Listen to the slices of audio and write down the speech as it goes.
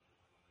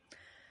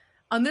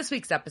On this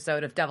week's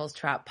episode of Devil's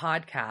Trap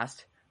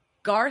Podcast,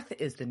 Garth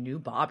is the new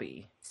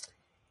Bobby.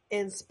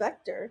 And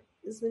Specter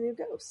is the new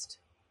Ghost.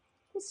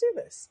 Let's do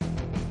this.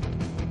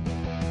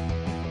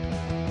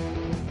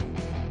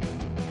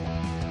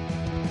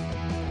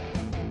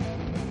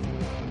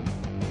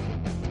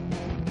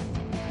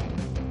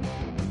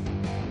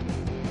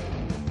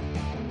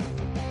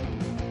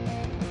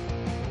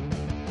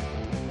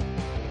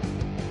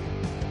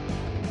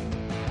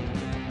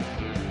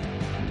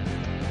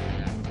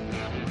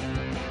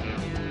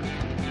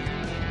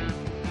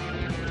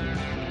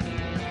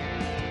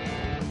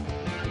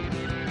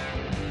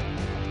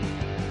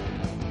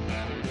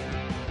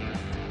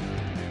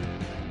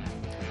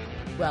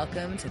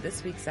 Welcome to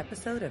this week's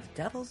episode of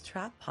Devil's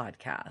Trap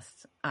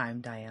Podcast.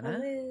 I'm Diana.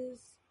 I'm Liz.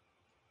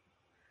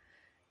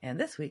 And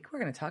this week we're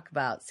going to talk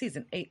about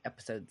Season 8,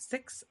 Episode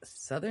 6,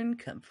 Southern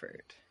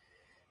Comfort.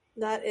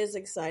 That is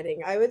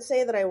exciting. I would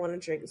say that I want to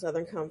drink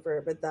Southern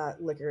Comfort, but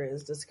that liquor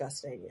is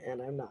disgusting,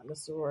 and I'm not in a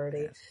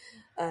sorority.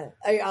 Yes.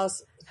 I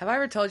also Have I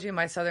ever told you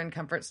my Southern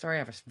Comfort story? I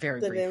have a very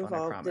brief one,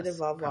 I promise. Did it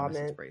involve vomit?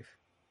 It's brief.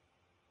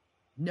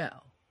 No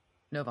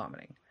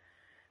vomiting.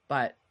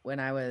 But when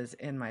I was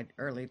in my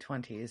early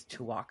 20s,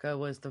 Tuaca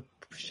was the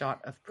shot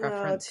of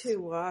preference. Oh,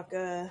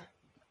 Tuaca.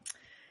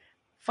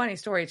 Funny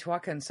story,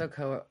 Tuaca and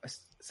SoCo,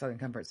 Southern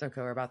Comfort, SoCo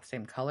are about the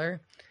same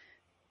color.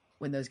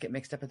 When those get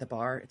mixed up at the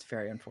bar, it's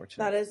very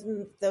unfortunate.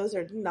 Those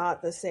are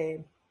not the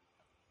same.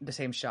 The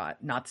same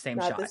shot, not the same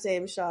shot. Not the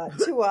same shot.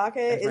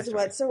 Tuaca is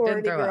what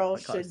sorority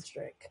girls should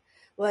drink.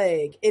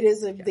 Like, it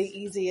is the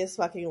easiest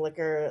fucking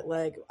liquor.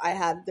 Like,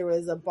 there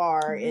was a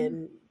bar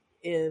in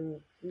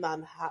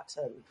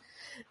Manhattan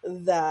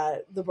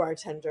that the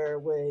bartender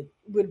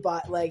would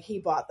buy, like, he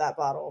bought that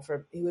bottle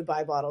he would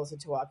buy bottles of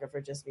Tuaca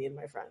for just me and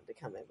my friend to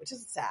come in, which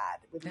is sad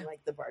when like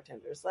the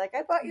bartender's like,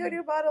 I bought you a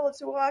new bottle of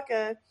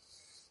Tuaca.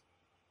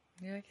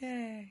 You're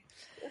okay.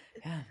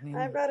 Yeah,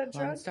 I've got a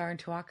drunk Star in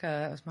Tuaca.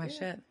 That was my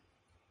shit.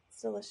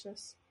 It's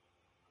delicious.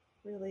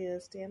 Really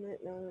is. Damn it.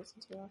 No one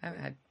listens to Tuaca. I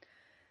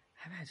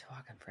haven't had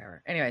Tuaca in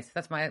forever. Anyways,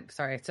 that's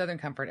Southern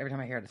Comfort. Every time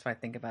I hear it, that's what I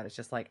think about. It's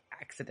just like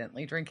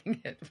accidentally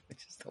drinking it,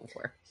 which is the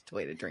worst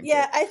way to drink it.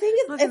 Yeah, I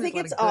think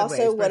it's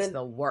also one of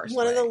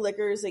the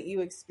liquors that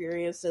you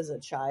experienced as a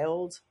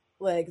child.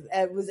 Like,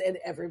 it was in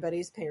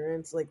everybody's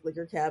parents' like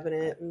liquor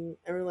cabinet, and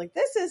everyone like,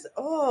 this is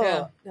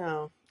no.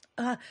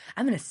 I'm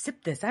gonna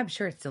sip this. I'm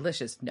sure it's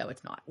delicious. No,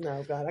 it's not.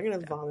 No, God, I'm gonna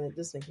vomit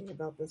just thinking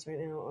about this right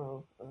now.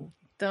 Oh.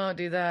 Don't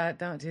do that.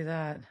 Don't do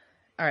that.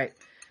 All right.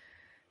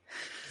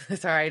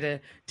 Sorry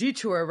to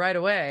detour right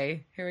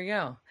away. Here we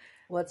go.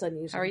 What's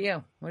unusual? How are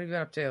you? What have you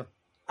been up to?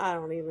 I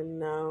don't even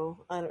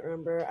know. I don't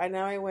remember. I know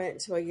I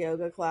went to a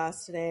yoga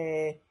class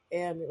today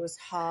and it was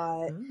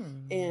hot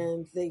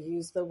and they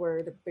used the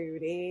word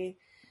booty,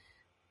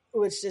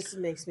 which just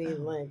makes me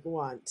like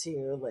want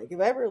to, like, if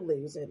I ever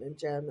lose it in a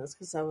gym, that's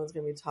because someone's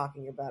going to be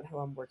talking about how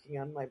I'm working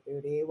on my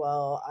booty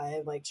while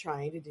I'm like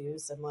trying to do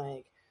some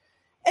like,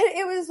 and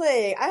it was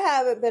like, I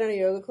haven't been in a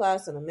yoga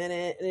class in a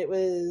minute, and it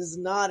was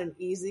not an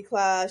easy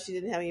class. She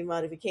didn't have any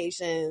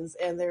modifications,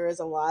 and there was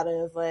a lot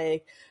of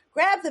like,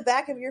 grab the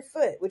back of your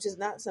foot, which is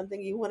not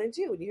something you want to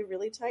do when you have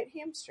really tight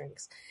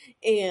hamstrings.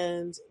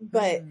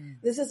 But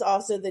this is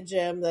also the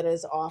gym that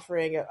is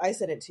offering, I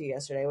said it to you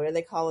yesterday, what do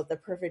they call it? The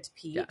Perfect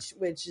Peach,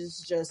 which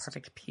is just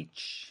Perfect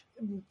Peach.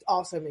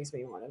 Also makes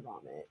me want to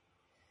vomit.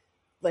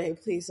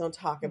 Like, please don't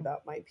talk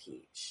about my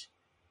peach.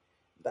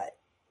 But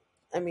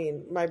I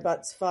mean, my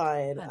butt's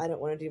fine. I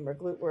don't want to do more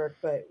glute work,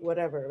 but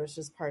whatever. It was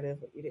just part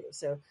of what you do.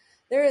 So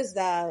there is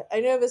that. I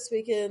know this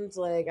weekend,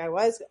 like, I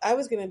was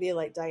going to be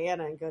like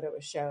Diana and go to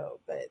a show,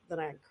 but then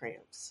I had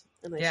cramps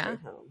and I stayed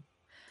home.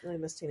 And I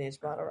missed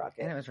Teenage Bottle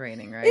Rocket. And it was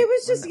raining, right? It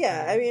was just,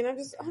 I mean, I'm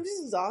just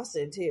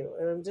exhausted too.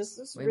 And I'm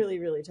just really,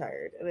 really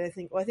tired. And I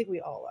think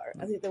we all are.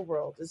 I think the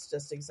world is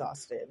just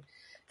exhausted.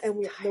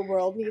 And the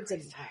world needs a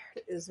nap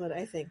is what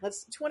I think.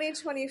 Let's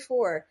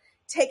 2024,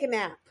 take a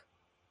nap.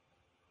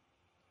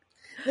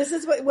 This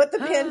is what the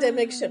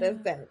pandemic should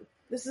have been.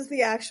 This is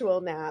the actual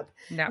nap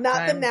not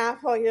time. The nap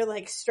while you're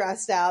like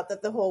stressed out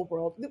that the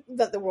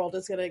world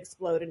is going to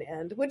explode and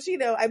end, which,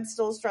 I'm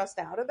still stressed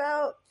out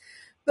about,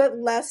 but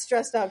less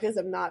stressed out because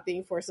I'm not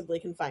being forcibly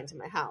confined to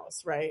my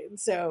house. Right. And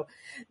so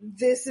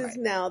this is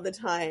now the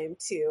time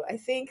to, I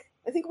think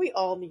we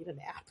all need a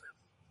nap.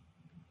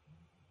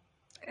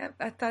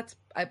 I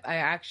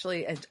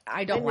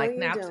don't like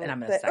naps, and I'm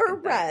going to second or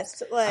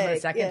rest. Like, I'm going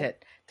to second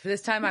it. For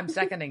this time, I'm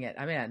seconding it.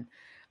 I'm in.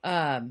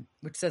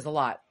 Which says a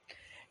lot.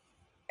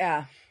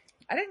 Yeah.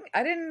 I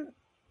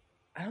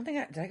don't think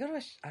I went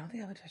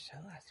to a show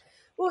last week.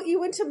 Well, you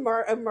went to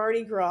a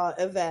Mardi Gras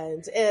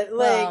event. And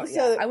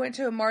I went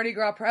to a Mardi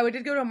Gras parade. I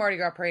did go to a Mardi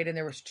Gras parade, and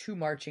there was 2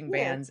 marching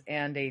bands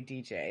and a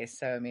DJ.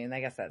 So, I mean, I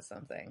guess that's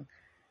something.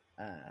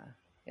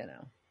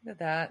 Did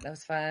that. That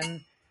was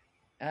fun.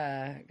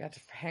 Got to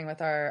hang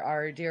with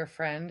our dear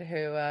friend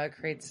who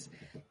creates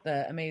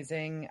the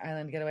amazing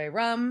Island Getaway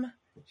rum.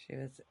 She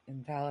was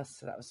in Dallas,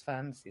 so that was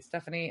fun to see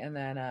Stephanie. And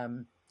then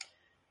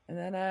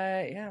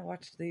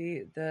watched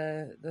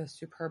the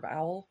superb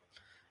owl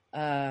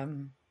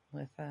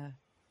with a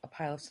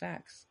pile of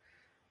snacks.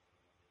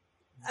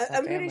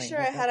 I'm pretty family. sure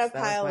I had a That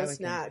was pile my of weekend.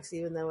 snacks,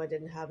 even though I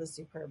didn't have a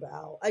superb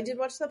owl. I did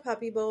watch the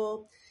Puppy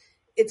Bowl.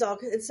 It's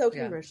so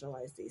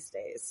commercialized these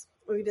days.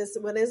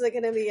 When is it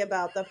going to be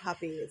about the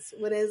puppies?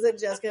 When is it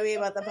just going to be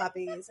about the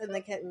puppies and the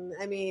kitten?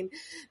 I mean,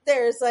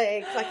 there's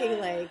like fucking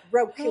like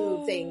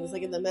Roku things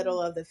like in the middle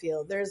of the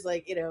field. There's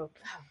like,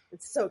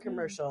 it's so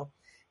commercial.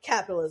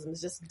 Capitalism's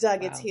just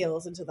dug its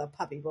heels into the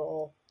Puppy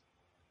Bowl.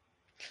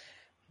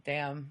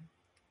 Damn.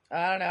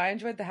 I don't know. I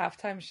enjoyed the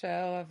halftime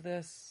show of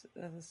this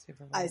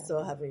Super Bowl. I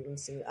still haven't even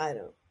seen it. I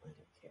don't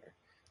care.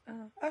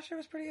 Usher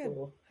was pretty good.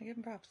 Cool. I give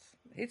him props.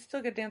 He's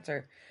still a good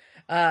dancer.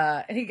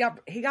 And he got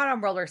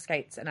on roller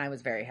skates, and I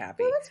was very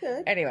happy. Oh, that's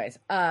good. Anyways,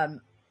 yeah,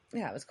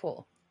 it was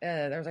cool.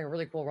 There was like a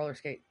really cool roller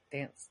skate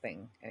dance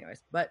thing.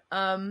 Anyways, but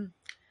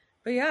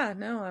yeah,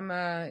 no,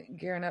 I'm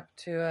gearing up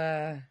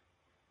to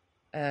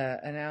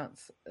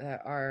announce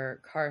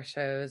our car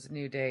show's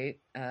new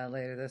date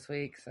later this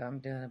week. So I'm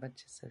doing a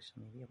bunch of social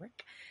media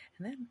work,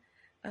 and then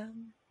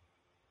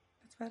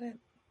that's about it.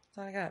 That's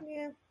all I got.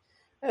 Yeah.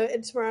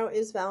 And tomorrow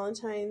is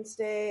Valentine's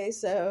Day,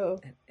 so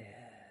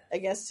I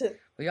guess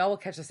we all will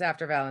catch us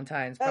after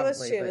Valentine's. Probably,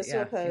 that's true. But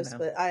Yeah, post,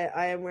 but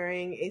I am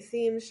wearing a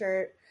themed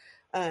shirt.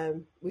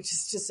 Which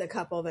is just a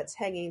couple that's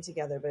hanging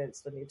together, but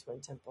it's the new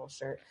Twin Temple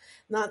shirt.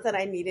 Not that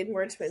I needed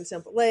more Twin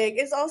Temple. Like,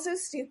 it's also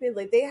stupid.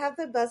 Like, they have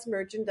the best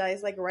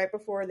merchandise, like, right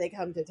before they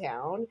come to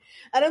town.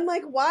 And I'm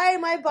like, why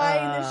am I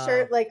buying this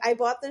shirt? Like, I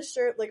bought this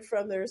shirt, like,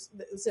 from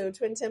so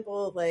Twin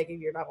Temple, like, if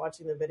you're not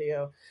watching the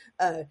video,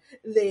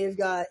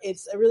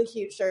 it's a really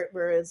cute shirt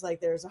where it's,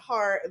 like, there's a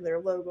heart and their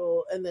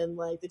logo, and then,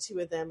 like, the two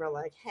of them are,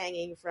 like,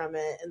 hanging from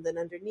it, and then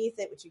underneath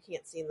it, which you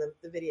can't see in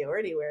the video or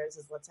anywhere, it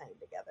says, let's hang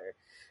together.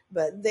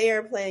 But they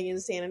are playing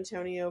in San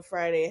Antonio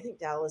Friday. I think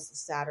Dallas is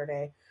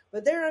Saturday.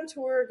 But they're on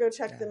tour. Go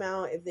check them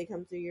out if they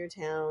come through your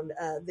town.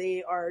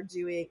 They are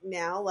doing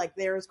now, like,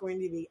 there's going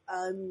to be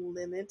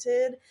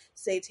unlimited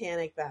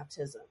satanic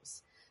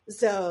baptisms.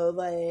 So,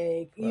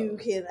 like, you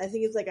can, I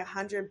think it's like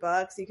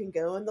 $100. You can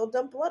go and they'll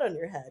dump blood on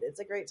your head. It's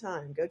a great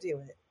time. Go do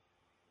it.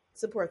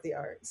 Support the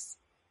arts.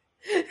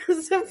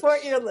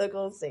 Support your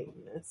local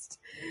Satanist.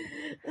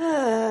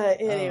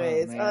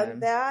 Anyways,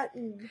 on that.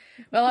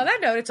 Well, on that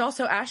note, it's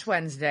also Ash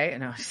Wednesday.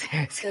 No, is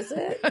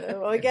it?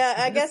 Well, yeah,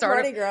 I guess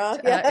Mardi Gras.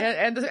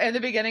 And the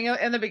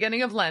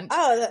beginning of Lent.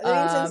 Oh, that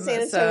means in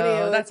San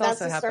Antonio. So that's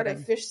also the start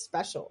happening. of fish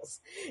specials,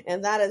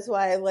 and that is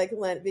why I like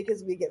Lent,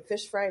 because we get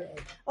Fish Friday.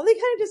 Well, they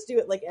kind of just do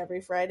it like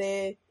every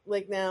Friday,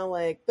 like now,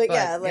 like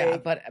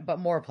but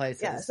more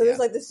places. Yeah, so there's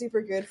like the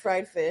super good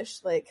fried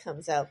fish like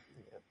comes out.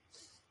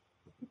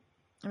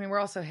 I mean, we're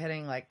also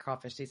hitting like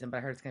crawfish season, but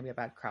I heard it's going to be a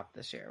bad crop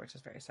this year, which is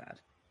very sad.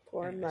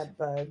 Poor mud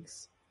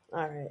bugs.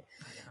 All right.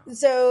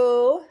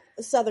 So,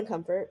 Southern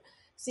Comfort,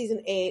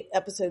 season 8,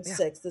 episode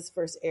 6. This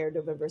first aired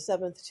November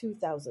 7th,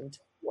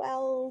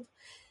 2012.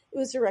 It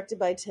was directed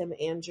by Tim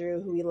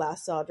Andrew, who we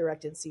last saw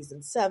directed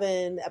season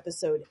 7,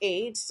 episode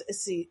 8,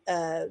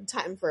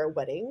 Time for a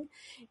Wedding.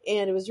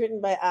 And it was written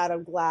by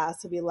Adam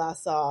Glass, who we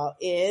last saw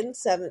in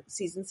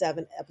season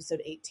 7,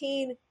 episode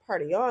 18,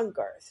 Party On,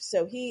 Garth.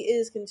 So he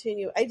is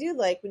I do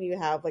like when you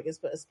have like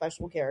a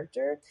special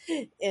character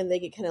and they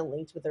get kind of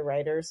linked with the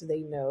writer, so they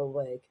know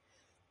like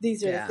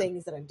these are the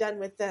things that I've done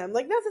with them.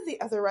 Like, not that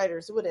the other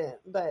writers wouldn't,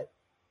 but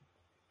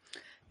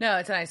no,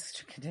 it's a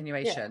nice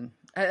continuation.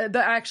 But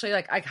actually,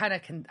 like, I kind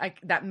of can.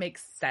 That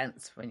makes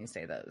sense when you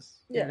say those.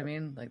 You know what I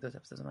mean? Like those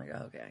episodes, I'm like,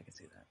 oh, okay, I can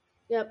see that.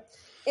 Yep.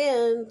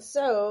 And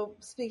so,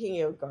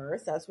 speaking of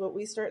Garth, that's what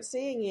we start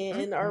seeing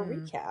in our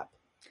recap.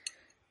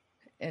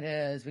 It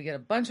is. We get a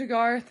bunch of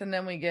Garth, and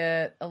then we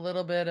get a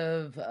little bit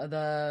of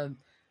the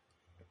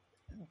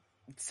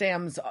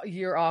Sam's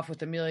year off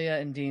with Amelia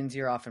and Dean's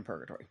year off in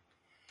purgatory.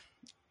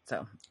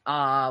 So,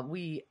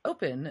 we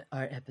open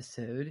our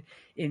episode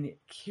in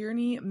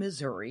Kearney,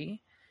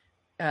 Missouri.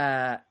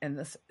 And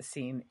this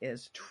scene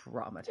is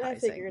traumatizing. I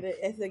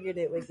figured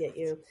it would get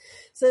you.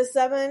 So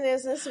 7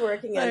 is just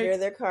working under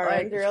their car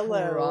under a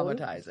loan.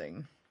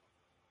 Traumatizing.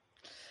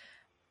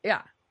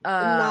 Yeah.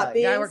 Not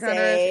being working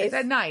safe. It's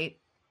at night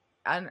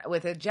and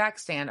with a jack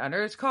stand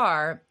under his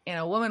car, and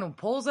a woman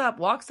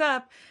walks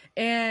up,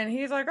 and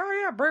he's like,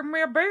 oh yeah, bring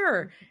me a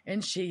beer.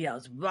 And she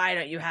yells, why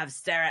don't you have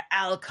Sarah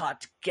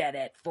Alcott get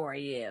it for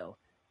you?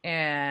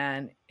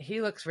 And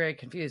he looks very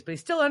confused, but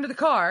he's still under the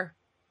car,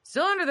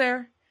 still under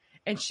there.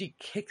 And she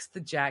kicks the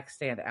jack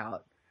stand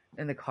out,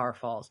 and the car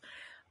falls.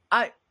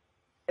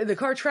 The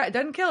car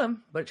doesn't kill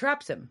him, but it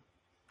traps him,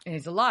 and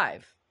he's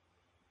alive.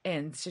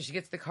 And so she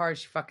gets the car,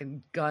 she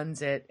fucking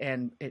guns it,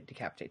 and it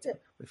decapitates him.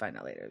 We find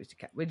out later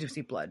we do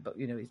see blood, but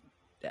he's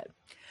dead.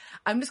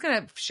 I'm just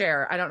gonna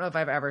share. I don't know if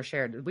I've ever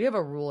shared. We have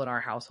a rule in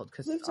our household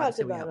because we've talked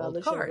about it on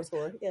the show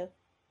before. Yeah.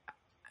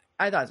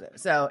 I thought so.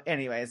 So,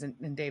 anyways,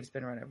 and Dave's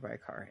been run over by a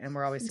car, and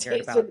we're always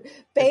scared about.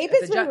 Babe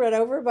has been run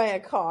over by a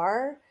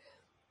car.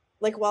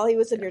 Like while he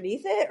was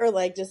underneath it, or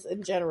like just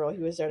in general, he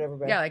was run over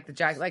by. Yeah, like the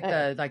jack,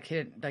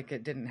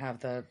 it didn't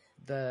have the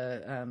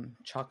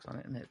chocks on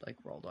it, and it like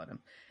rolled on him.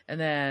 And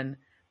then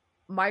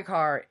my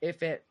car,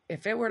 if it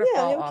were to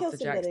fall off the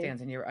jack stands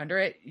and you were under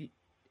it,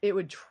 it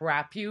would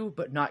trap you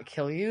but not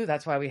kill you.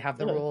 That's why we have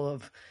the rule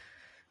of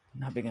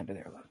not being under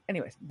there alone.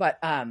 Anyways, but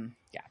yeah,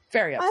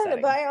 very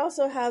upsetting. But I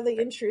also have the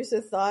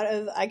intrusive thought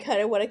of I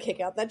kind of want to kick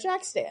out that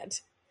jack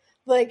stand.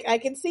 Like, I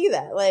can see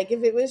that. Like,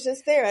 if it was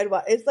just there,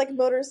 it's like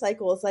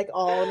motorcycles, like,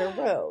 all in a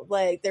row.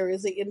 Like, there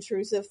is the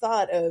intrusive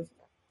thought of,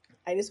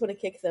 I just want to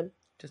kick them.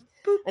 Just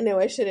boop. I know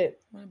I shouldn't.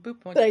 Boop,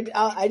 but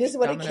I just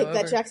want to kick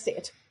that jack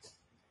stand.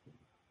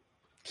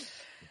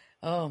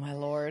 Oh, my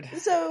Lord.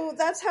 So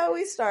that's how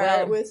we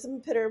start, with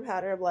some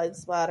pitter-patter blood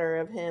splatter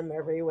of him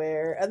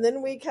everywhere. And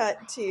then we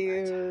cut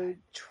to...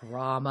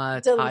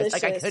 Traumatized.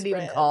 Like, I couldn't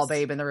even call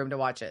Babe in the room to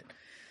watch it.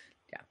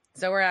 Yeah.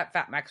 So we're at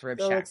Fat Mac's Rib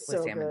Shack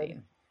with Sam and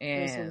Dean.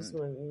 And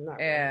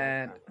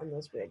on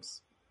those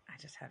ribs. I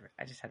just had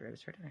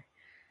ribs for dinner.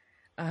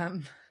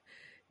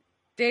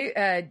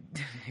 I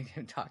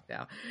can talk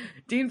now.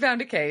 Dean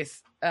found a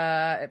case,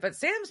 but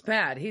Sam's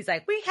mad. He's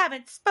like, "We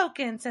haven't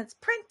spoken since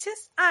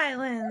Prentice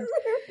Island."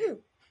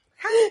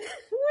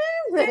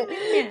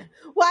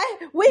 Why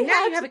we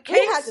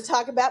have to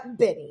talk about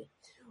Benny.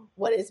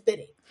 What is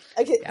Benny?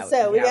 Okay,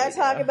 we gotta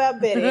talk about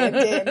Benny. And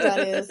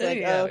Danny is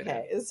like,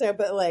 okay. So,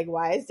 but like,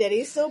 why is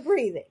Danny still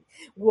breathing?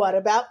 What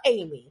about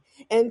Amy?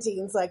 And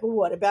Dean's like,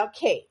 what about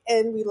Kate?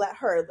 And we let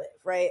her live,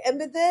 right?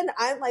 But then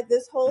I'm like,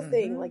 this whole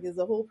thing, like, is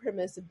the whole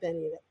premise of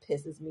Benny that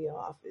pisses me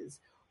off is,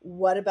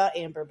 what about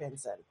Amber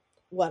Benson?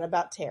 What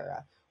about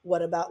Tara?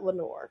 What about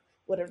Lenore?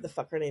 Whatever the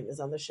fuck her name is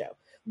on the show.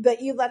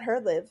 But you let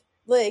her live.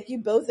 Like, you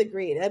both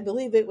agreed. I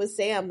believe it was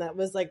Sam that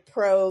was like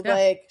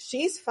like,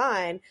 she's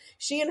fine.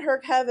 She and her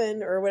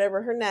Kevin or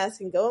whatever, her nest,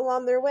 can go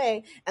along their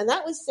way. And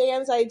that was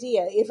Sam's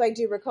idea, if I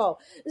do recall.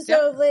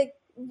 So, like,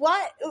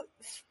 what?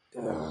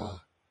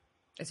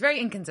 It's very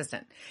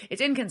inconsistent.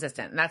 It's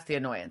inconsistent, and that's the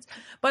annoyance.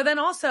 But then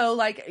also,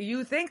 like,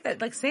 you think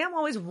that, like, Sam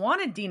always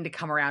wanted Dean to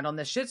come around on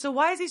this shit, so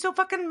why is he so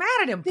fucking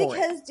mad at him for it?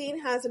 Because Dean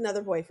has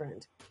another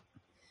boyfriend.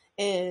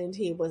 And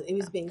he was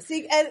being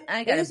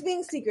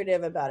being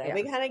secretive about it. Yeah.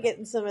 We kind of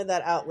get some of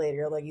that out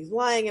later. Like, he's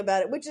lying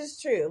about it, which is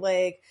true.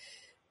 Like,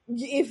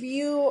 if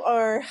you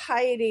are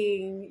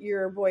hiding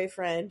your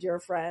boyfriend, your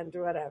friend,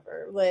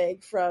 whatever,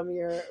 like, from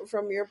your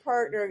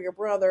partner, your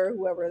brother,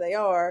 whoever they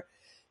are,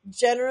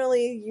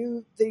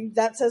 generally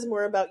that says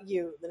more about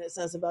you than it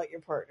says about your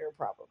partner,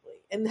 probably,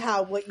 and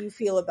what you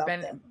feel about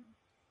them.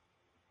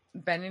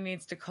 Benny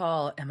needs to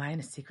call Am I in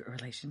a Secret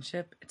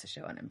Relationship? It's a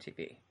show on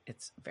MTV.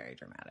 It's very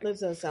dramatic. That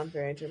does sound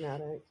very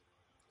dramatic.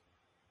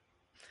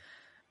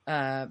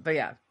 But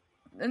yeah.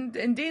 And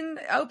Dean,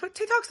 but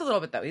he talks a little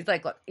bit, though. He's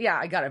like, look, yeah,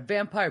 I got a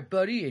vampire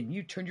buddy, and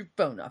you turned your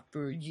phone off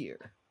for a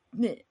year.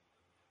 It's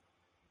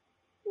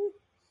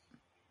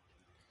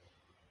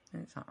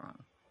not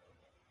wrong.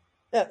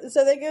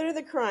 So they go to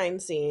the crime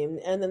scene,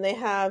 and then they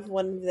have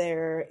one of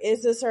their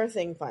 "Is this our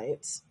thing?"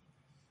 fights.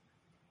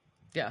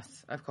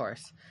 Yes, of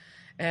course.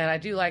 And I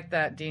do like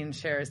that Dean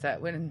shares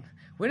that when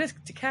is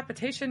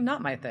decapitation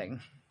not my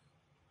thing?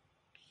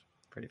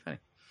 Pretty funny.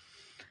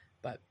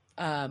 But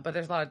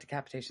there's a lot of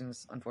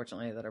decapitations,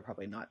 unfortunately, that are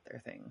probably not their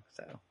thing.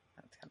 So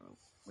that's kind of a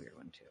weird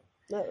one too.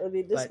 That would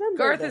be dismembered.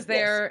 Garth is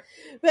there.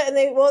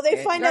 Yes. But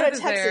they find out a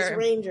Texas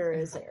Ranger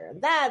is there.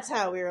 And that's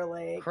how we were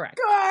like, correct.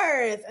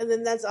 Garth! And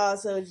then that's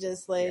also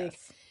just like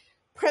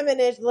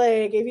premonition,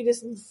 like if you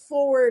just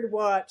forward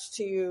watch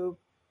to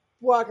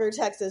Walker,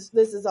 Texas,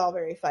 this is all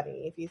very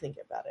funny if you think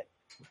about it.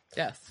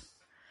 Yes,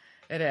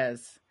 it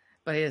is.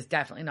 But he is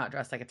definitely not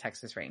dressed like a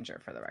Texas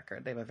Ranger, for the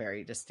record. They have a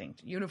very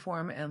distinct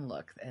uniform and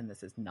look, and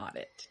this is not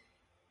it.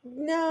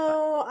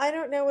 No, I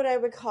don't know what I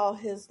would call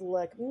his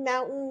look.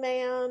 Mountain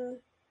man.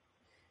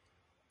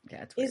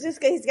 Yeah, it's weird.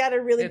 He's got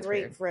a really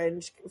great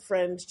fringe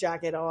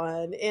jacket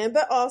on,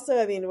 but also,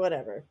 I mean,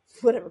 whatever,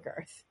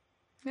 Garth.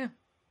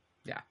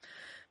 Yeah.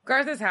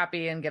 Garth is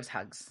happy and gives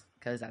hugs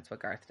because that's what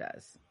Garth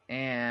does,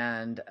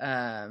 and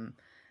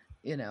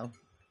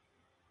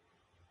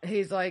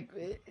he's like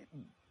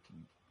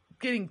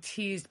getting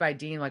teased by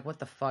Dean, like, what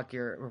the fuck,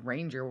 you're a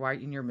ranger, why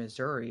in your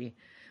Missouri?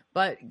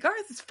 But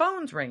Garth's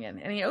phone's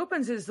ringing, and he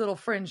opens his little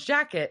fringe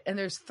jacket, and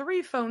there's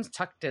 3 phones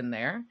tucked in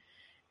there,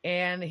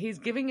 and he's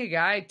giving a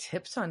guy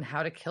tips on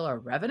how to kill a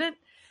revenant.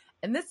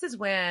 And this is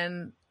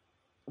when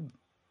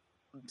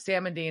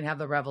Sam and Dean have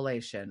the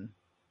revelation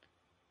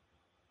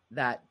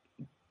that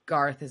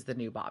Garth is the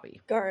new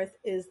Bobby. Garth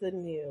is the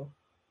new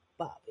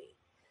Bobby.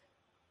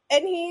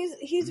 And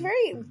he's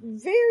very,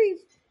 very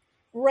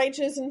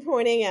righteous in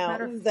pointing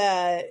out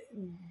that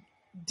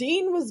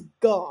Dean was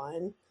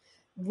gone.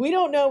 We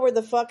don't know where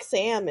the fuck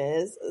Sam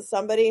is.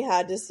 Somebody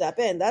had to step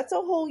in. That's a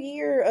whole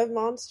year of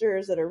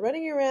monsters that are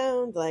running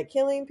around, like,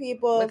 killing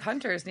people. With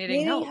hunters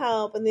needing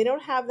help. And they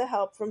don't have the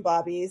help from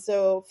Bobby.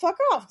 So fuck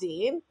off,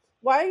 Dean.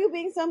 Why are you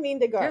being so mean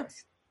to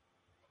Garth?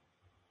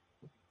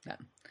 Yeah.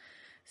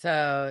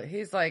 So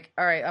he's like,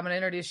 all right, I'm going to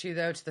introduce you,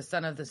 though, to the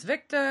son of this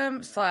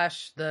victim /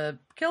 the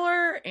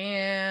killer.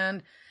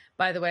 And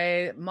by the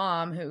way,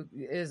 Mom, who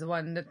is the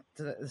one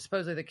that's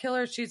supposedly the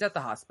killer, she's at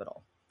the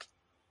hospital.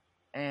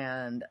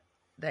 And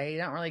they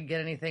don't really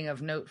get anything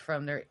of note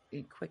from their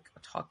quick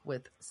talk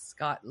with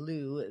Scott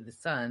Lou, the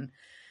son.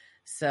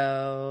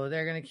 So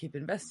they're going to keep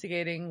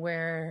investigating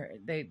where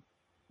they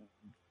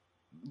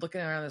looking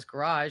around this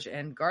garage,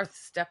 and Garth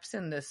steps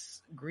in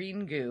this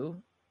green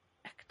goo,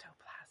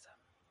 ectoplasm.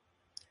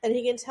 And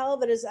he can tell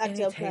that it's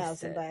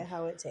ectoplasm by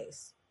how it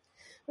tastes.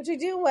 Which I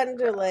do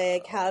wonder,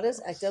 like, how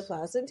does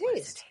ectoplasm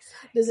taste?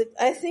 Does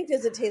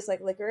it taste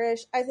like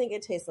licorice? I think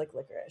it tastes like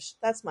licorice.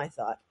 That's my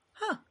thought.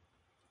 Huh.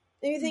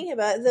 If you think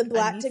about it, the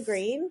black to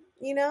green,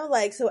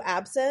 like, so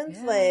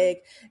absinthe,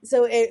 like,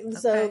 so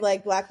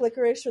like black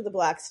licorice for the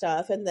black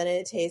stuff, and then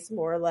it tastes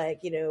more like,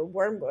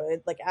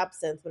 wormwood, like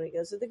absinthe when it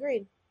goes to the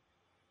green.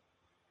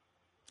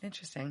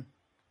 Interesting.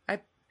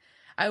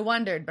 I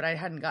wondered, but I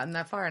hadn't gotten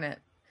that far in it.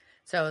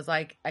 So it was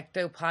like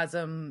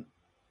ectoplasm,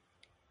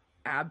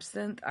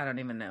 absinthe. I don't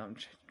even know. I'm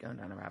going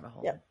down a rabbit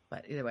hole. Yep.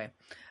 But either way.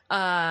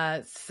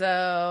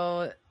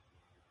 So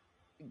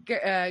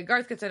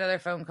Garth gets another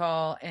phone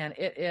call, and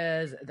it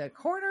is the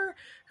coroner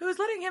who's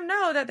letting him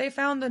know that they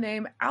found the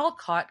name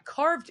Alcott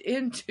carved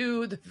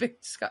into the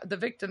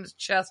victim's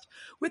chest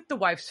with the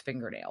wife's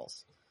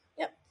fingernails.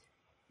 Yep.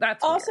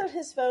 That's also weird.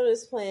 His phone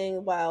is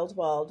playing Wild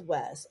Wild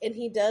West, and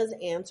he does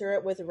answer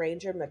it with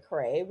Ranger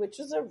McCrae, which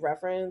is a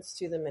reference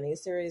to the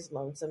miniseries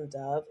Lonesome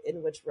Dove,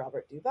 in which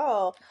Robert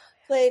Duvall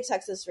played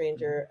Texas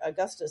Ranger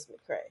Augustus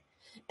McCrae.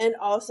 And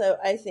also,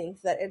 I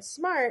think that it's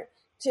smart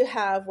to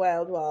have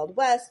Wild Wild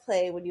West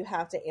play when you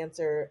have to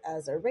answer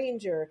as a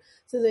ranger.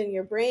 So then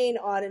your brain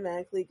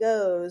automatically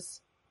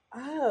goes,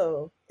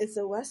 oh, it's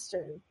a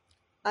Western.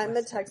 I'm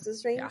a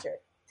Texas Ranger.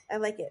 Yeah. I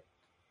like it.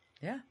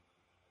 Yeah.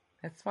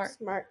 That's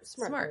smart.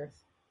 Smart.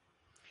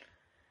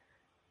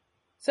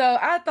 So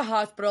at the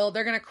hospital,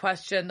 they're going to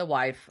question the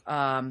wife,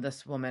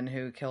 this woman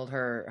who killed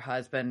her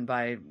husband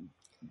by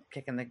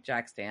kicking the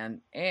jack stand,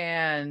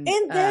 and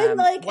then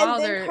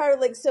Carter,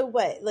 like, so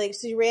what? Like,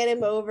 she ran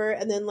him over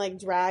and then like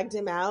dragged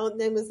him out, and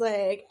then was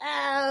like,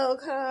 "Ow,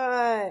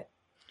 cut."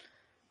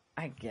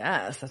 I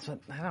guess that's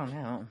what I don't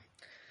know.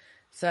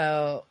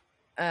 So,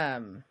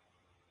 and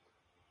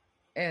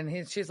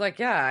she's like,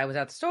 "Yeah, I was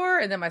at the store,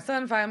 and then my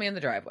son found me in the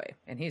driveway,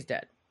 and he's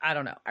dead." I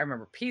don't know. I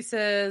remember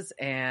pieces,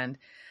 and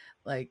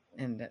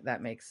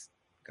that makes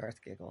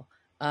Garth giggle.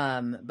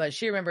 But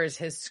she remembers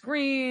his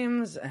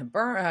screams,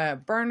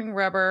 burning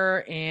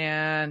rubber,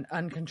 and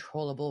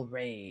uncontrollable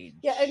rage.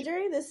 Yeah, and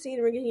during this scene,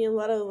 we're getting a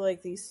lot of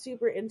like these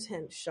super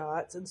intense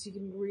shots, and so you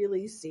can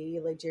really see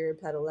like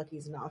Jared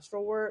Padalecki's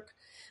nostril work,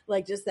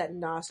 like just that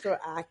nostril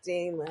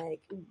acting,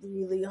 like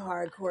really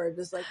hardcore,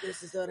 just like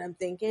this is what I'm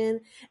thinking,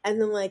 and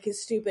then like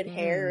his stupid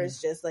hair is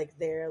just like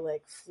there,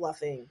 like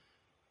fluffing.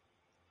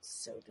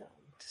 So dumb.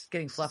 Just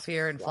getting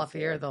fluffier and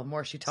fluffier the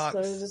more she talks.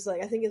 So just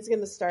like, I think it's going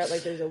to start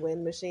like there's a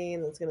wind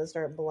machine that's going to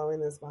start blowing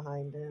this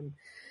behind him.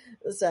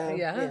 So,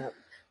 yeah.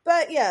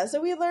 But yeah, so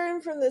we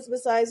learned from this,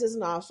 besides his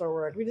nostril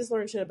work, we just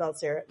learned shit about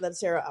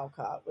Sarah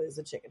Alcott was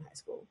a chick in high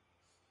school.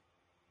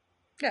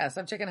 Yeah,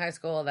 some chick in high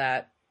school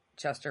that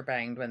Chester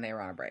banged when they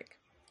were on a break.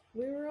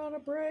 We were on a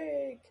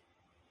break.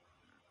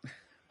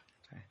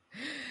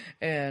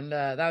 And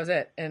that was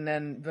it. And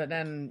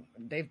then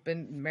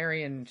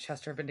Mary and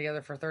Chester have been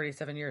together for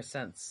 37 years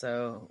since.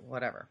 So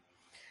whatever.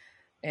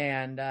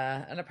 And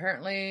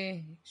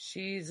apparently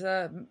she's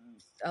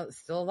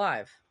still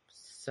alive.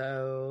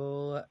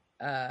 So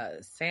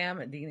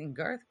Sam, Dean, and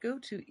Garth go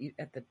to eat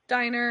at the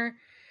diner.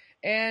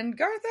 And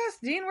Garth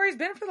asked Dean where he's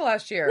been for the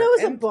last year. No,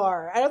 it was a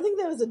bar. I don't think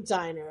that was a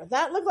diner.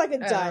 That looked like a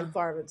dive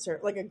bar,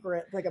 like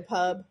a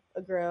pub,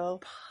 a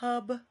grill.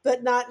 Pub.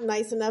 But not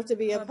nice enough to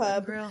be a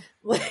pub. Grill.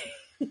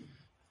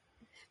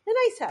 A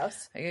nice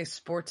house. Like a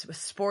sports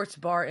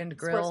bar and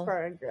grill. Sports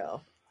bar and grill.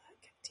 God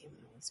damn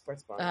it,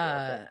 sports bar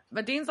and grill.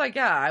 But Dean's like,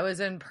 yeah, I was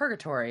in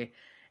purgatory.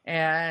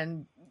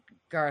 And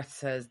Garth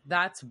says,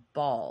 that's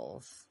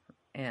balls.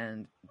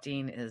 And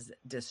Dean is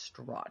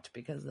distraught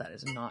because that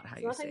is not how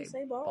you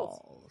say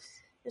balls.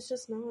 It's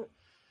just not.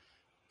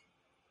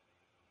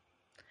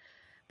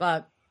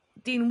 But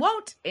Dean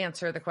won't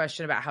answer the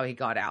question about how he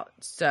got out.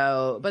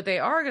 But they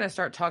are going to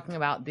start talking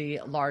about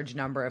the large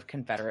number of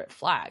Confederate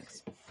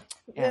flags.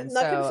 And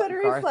not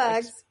Confederate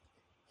flags,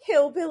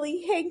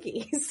 hillbilly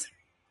hankies.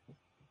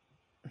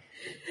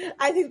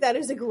 I think that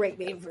is a great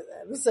name for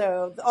them.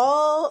 So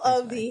all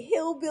of the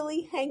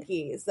hillbilly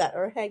hankies that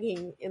are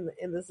hanging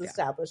in this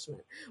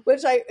establishment,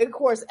 which of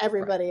course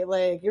everybody you're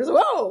like,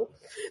 whoa,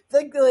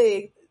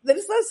 like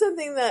that's not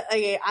something that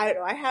I don't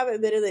know. I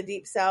haven't been in the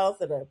Deep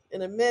South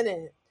in a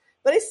minute,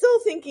 but I still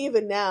think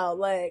even now,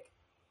 like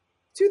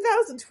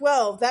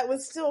 2012, that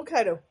was still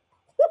kind of.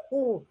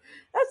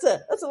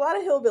 That's a lot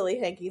of hillbilly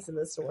hankies in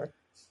this store.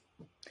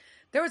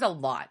 There was a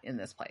lot in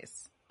this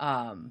place.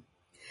 Enough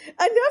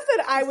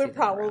that I would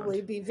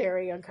probably be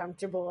very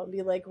uncomfortable and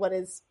be like, what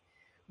is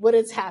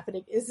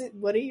happening?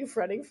 What are you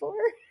fronting for?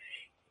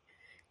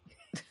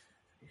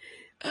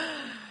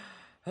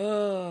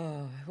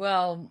 Oh,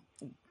 well,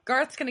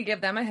 Garth's going to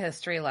give them a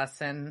history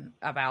lesson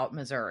about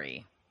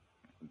Missouri.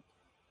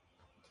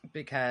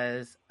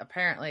 Because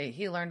apparently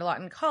he learned a lot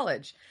in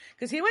college.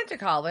 Because he went to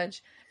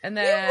college, and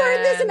then you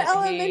learned this in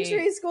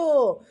elementary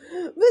school.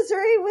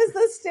 Missouri was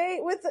the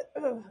state with the.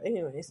 Oh,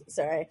 anyways,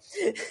 sorry.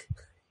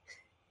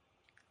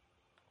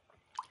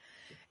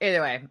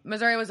 Either way,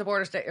 Missouri was a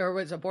border state,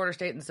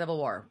 in the Civil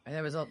War, and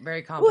it was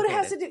very complicated. Well,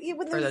 it has to do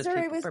when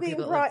Missouri was being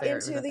brought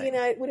into the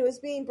United, when it was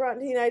being brought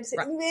into the United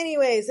States. Right.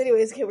 Anyways,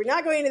 okay, we're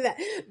not going into that,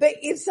 but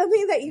it's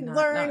something that you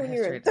learn when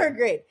you're in third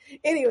grade.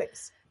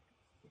 Anyways.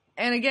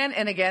 And again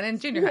in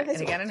junior high,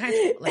 and again in high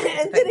school. Like,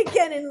 and then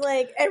again in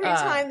like every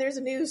time there's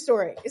a news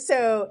story.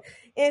 So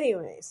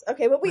anyways,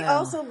 okay, but we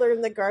also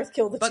learned that Garth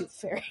killed the Tooth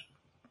Fairy.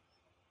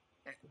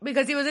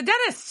 Because he was a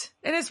dentist,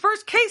 and his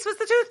first case was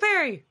the Tooth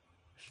Fairy.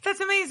 That's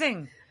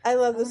amazing. I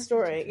love the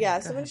story. Yeah,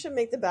 someone should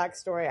make the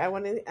backstory. I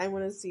want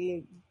to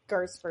see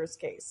Garth's first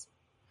case.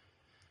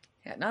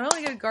 Yeah, not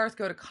only did Garth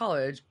go to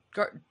college,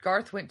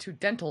 Garth went to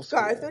dental school.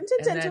 And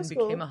then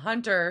became a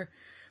hunter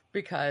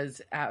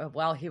because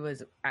while he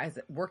was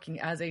working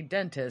as a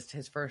dentist,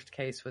 his first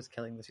case was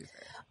killing the Tooth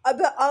Fairy.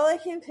 But all I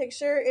can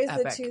picture is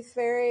the Tooth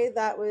Fairy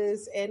that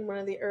was in one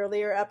of the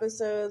earlier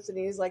episodes, and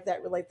he's like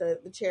that, like the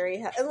cherry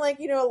hat, and like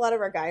a lot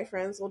of our guy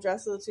friends will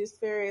dress as the Tooth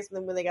Fairies, and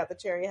then when they got the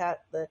cherry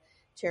hat, the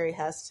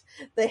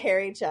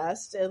hairy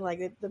chest, and like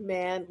the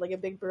man, like a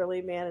big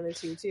burly man in a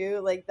tutu,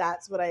 like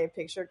that's what I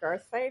picture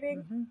Garth fighting.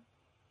 Mm-hmm.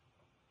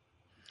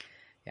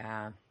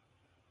 Yeah.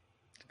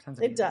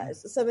 It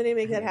does. Somebody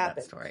make that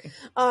happen. Story.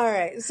 All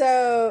right,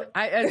 so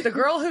the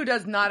girl who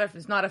is not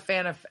a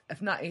fan of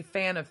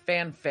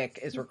fanfic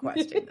is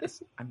requesting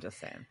this. I'm just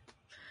saying.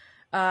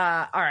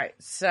 All right,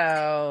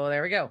 so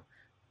there we go.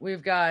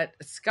 We've got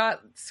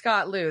Scott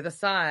Lou, the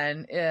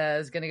son,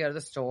 is going to go to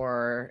the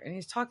store, and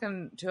he's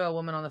talking to a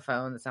woman on the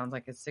phone that sounds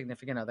like his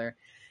significant other,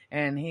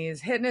 and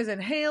he's hitting his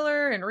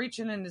inhaler and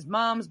reaching in his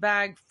mom's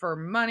bag for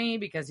money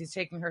because he's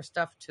taking her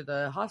stuff to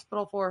the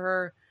hospital for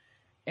her.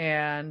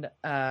 And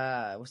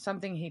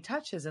something he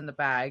touches in the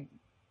bag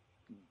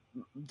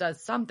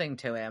does something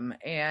to him,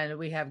 and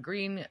we have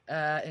green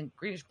and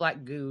greenish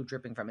black goo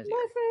dripping from his ear.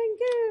 My friend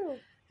goo.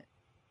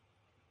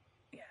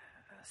 Yeah.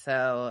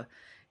 So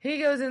he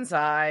goes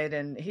inside,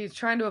 and he's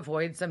trying to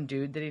avoid some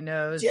dude that he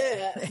knows.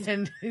 Yeah.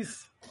 And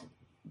he's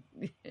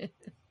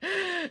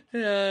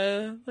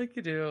yeah, like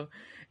you do.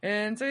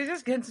 And so he's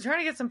just trying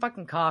to get some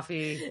fucking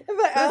coffee.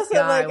 But also,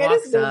 like, I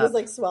just know this,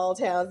 like, small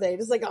town thing.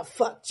 Just like, oh,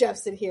 fuck,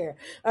 Jeff's in here.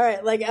 All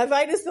right, like, if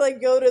I just, like,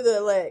 go to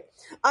the, like,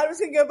 I'm just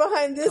going to go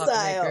behind this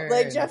aisle.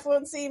 Like, Jeff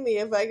won't see me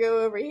if I go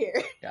over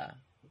here. Yeah.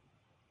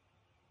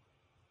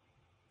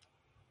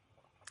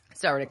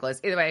 So ridiculous.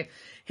 Either way,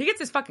 he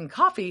gets his fucking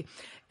coffee,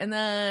 and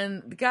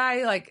then the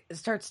guy, like,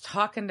 starts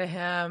talking to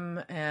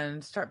him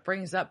and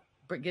brings up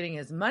getting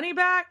his money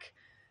back.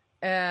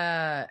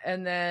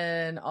 And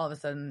then all of a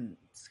sudden,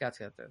 Scott's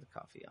going to throw the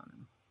coffee on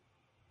him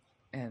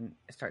and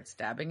starts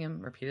stabbing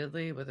him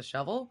repeatedly with a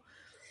shovel.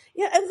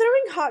 Yeah, and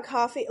throwing hot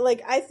coffee,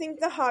 like, I think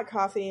the hot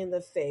coffee in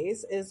the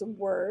face is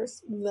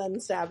worse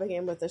than stabbing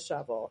him with a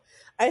shovel.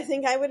 I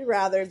think I would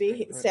rather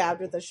be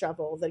stabbed with a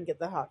shovel than get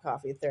the hot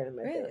coffee thrown in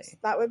my face.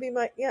 That would be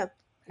that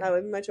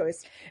would be my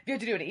choice. If you had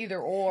to do it either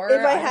or.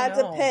 If I had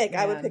to pick,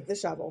 I would pick the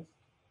shovel.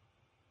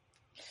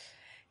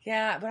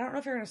 Yeah, but I don't know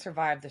if you're going to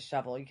survive the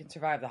shovel. You can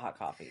survive the hot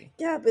coffee.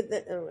 Yeah, but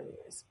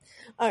anyways.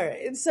 All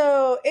right.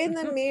 So in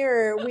the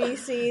mirror, we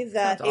see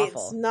that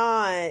it's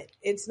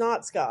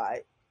not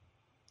Scott.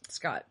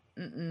 Scott.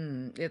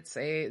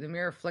 The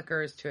mirror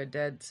flickers to a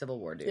dead Civil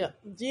War dude. Yeah,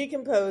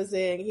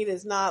 decomposing. He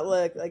does not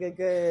look like a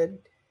good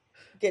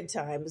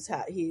times.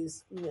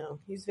 He's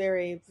he's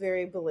very,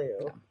 very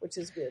blue, which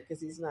is weird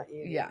because he's not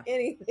union. Yeah.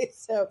 Anyway,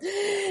 so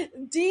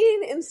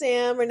Dean and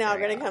Sam are now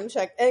going to come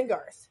check, and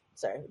Garth.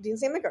 Sorry, Dean,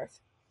 Sam, and Garth.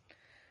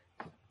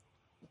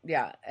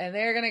 Yeah, and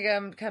they're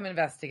going to come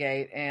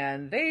investigate,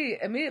 and they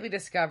immediately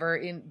discover,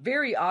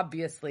 very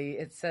obviously,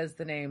 it says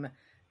the name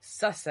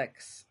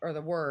Sussex, or the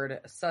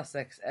word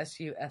Sussex,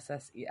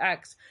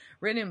 Sussex,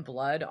 written in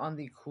blood on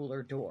the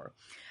cooler door.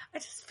 I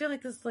just feel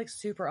like this is, like,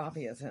 super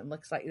obvious, and it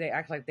looks like they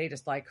act like they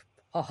just, like,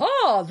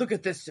 ha-ha, look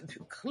at this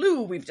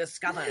clue we've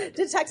discovered.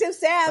 Detective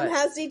Sam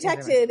has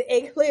detected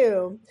a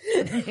clue.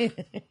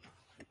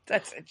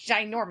 That's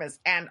ginormous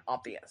and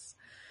obvious.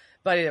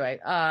 But anyway,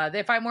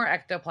 they find more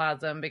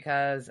ectoplasm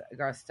because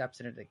Garth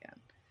steps in it again.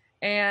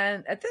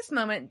 And at this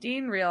moment,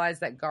 Dean realizes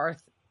that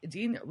Garth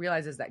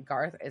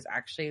is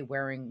actually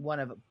wearing one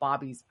of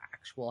Bobby's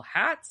actual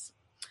hats.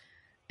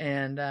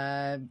 And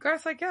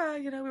Garth's like, yeah,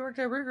 we worked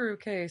a Rougarou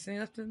case, and he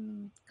left it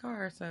in the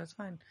car, so it's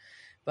fine.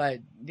 But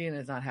Dean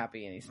is not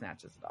happy, and he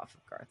snatches it off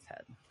of Garth's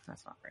head.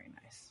 That's not very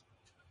nice.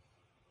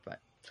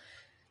 But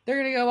they're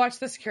going to go watch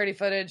the security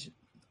footage.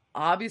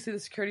 Obviously, the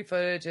security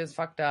footage is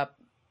fucked up.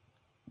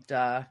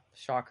 Duh,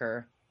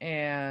 shocker.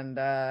 And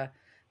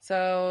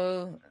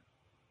so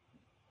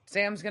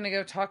Sam's going to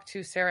go talk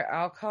to Sarah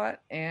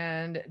Alcott,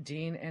 and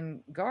Dean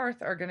and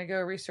Garth are going to go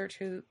research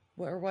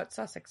what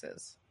Sussex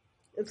is.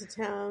 It's a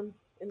town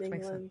in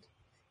England,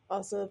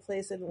 also a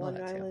place in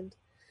Long Island.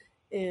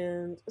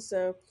 And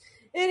so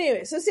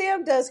anyway, so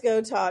Sam does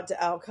go talk to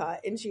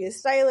Alcott, and she is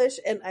stylish,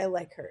 and I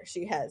like her.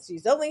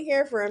 She's only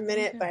here for a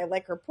minute, but I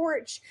like her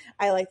porch.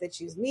 I like that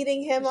she's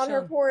meeting him on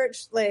her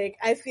porch. Like,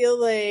 I feel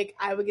like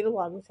I would get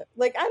along with him.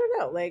 Like, I don't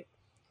know. Like,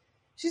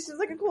 she seems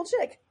like a cool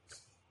chick.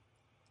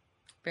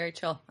 Very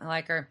chill. I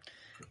like her.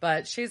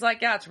 But she's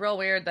like, yeah, it's real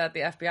weird that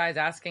the FBI is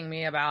asking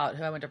me about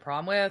who I went to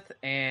prom with,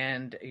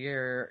 and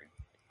you're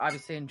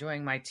obviously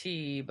enjoying my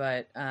tea,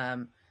 but,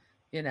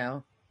 you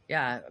know,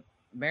 yeah,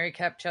 Mary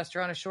kept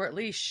Chester on a short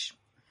leash.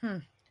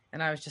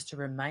 And I was just a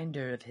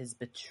reminder of his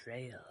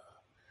betrayal.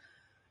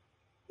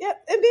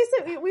 Yep, and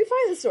basically we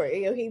find the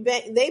story. You know,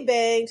 they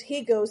banged,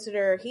 he ghosted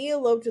her, he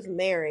eloped with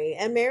Mary,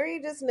 and Mary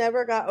just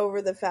never got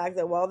over the fact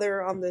that while they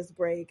were on this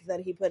break,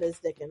 that he put his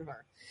dick in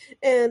her.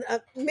 And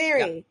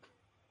Mary,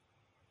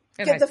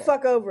 get the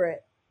fuck over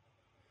it.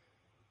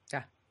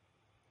 Yeah,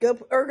 go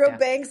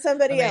bang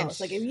somebody else.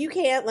 Like if you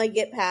can't like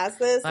get past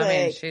this,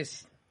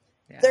 she's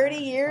 30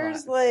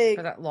 years, like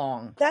for that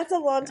long. That's a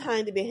long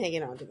time to be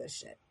hanging on to this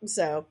shit.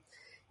 So.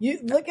 You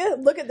look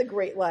at the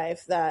great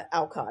life that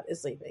Alcott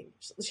is living.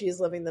 She's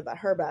living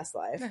her best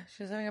life. Yeah,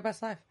 she's living her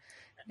best life.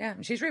 Yeah,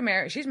 she's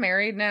remarried. She's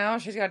married now.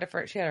 She's got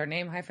she had her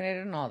name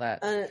hyphenated and all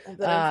that. But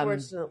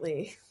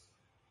unfortunately,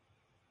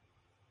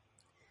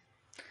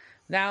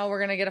 now we're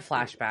gonna get a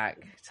flashback.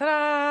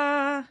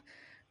 Ta-da!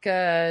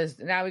 Because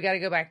now we got to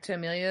go back to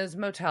Amelia's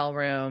motel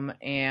room,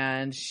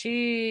 and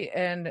she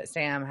and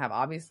Sam have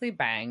obviously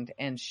banged,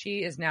 and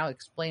she is now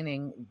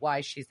explaining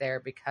why she's there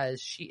because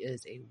she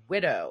is a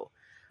widow.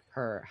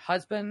 Her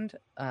husband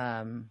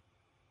died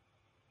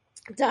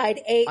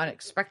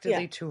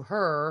unexpectedly to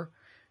her,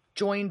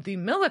 joined the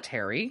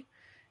military,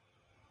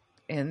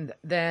 and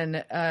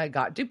then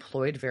got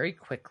deployed very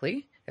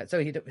quickly. So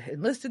he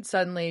enlisted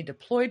suddenly,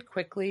 deployed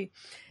quickly,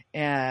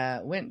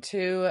 went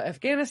to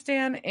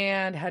Afghanistan,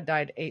 and had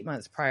died 8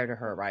 months prior to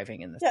her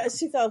arriving in the it's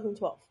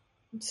 2012.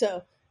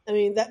 So, I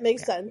mean, that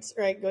makes sense,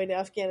 right? Going to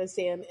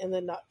Afghanistan and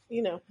then not,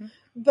 Mm-hmm.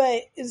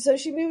 But, so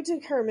she moved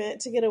to Kermit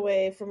to get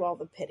away from all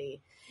the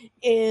pity.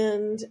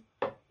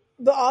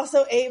 But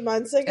also 8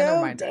 months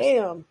ago,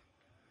 damn.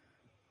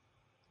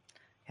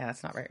 Yeah,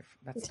 that's not right.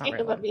 That's not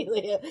right.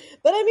 Amelia.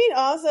 But I mean,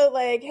 also,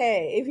 like,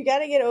 hey, if you got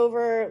to get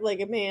over, like,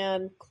 a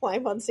man,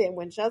 climb on Sam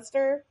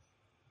Winchester.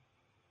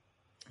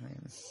 I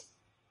mean,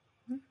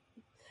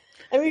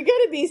 you're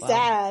going to be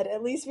sad.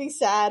 At least be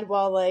sad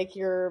while, like,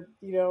 you're,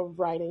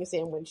 riding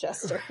Sam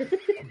Winchester.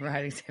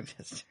 Riding Sam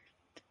Winchester.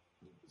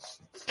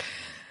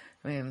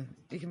 I mean,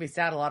 you can be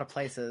sad a lot of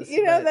places.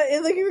 That,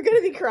 like, you're going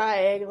to be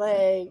crying,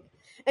 like,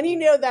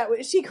 and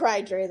that she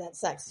cried during that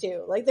sex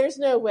too. Like, there's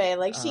no way,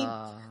 like,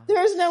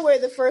 there's no way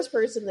the first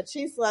person that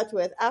she slept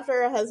with after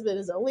her husband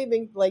has only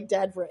been like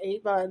dead for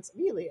 8 months,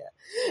 Amelia.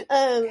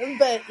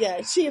 But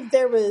yeah,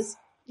 there was,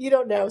 you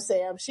don't know,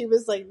 Sam. She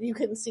was like, you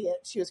couldn't see it.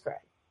 She was crying.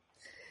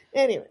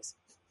 Anyways,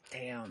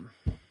 damn,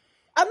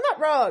 I'm not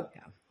wrong.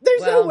 Yeah.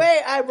 There's no way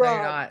I'm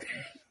wrong.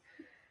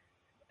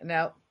 You're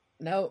not.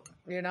 No,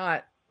 you're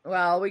not.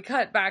 Well, we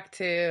cut back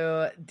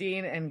to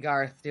Dean and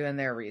Garth doing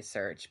their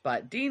research,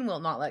 but Dean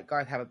will not let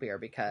Garth have a beer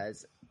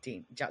because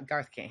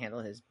Garth can't handle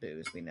his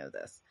booze. We know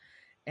this.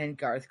 And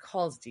Garth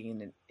calls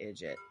Dean an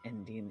idiot,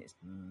 and Dean is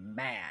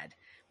mad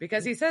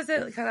because he says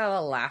it kind of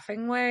a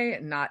laughing way,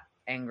 not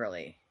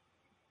angrily,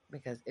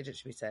 because idiot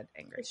should be said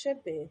angry. It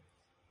should be.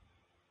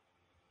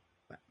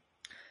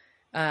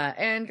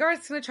 And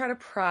Garth's going to try to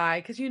pry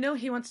because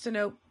he wants to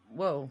know.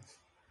 Whoa.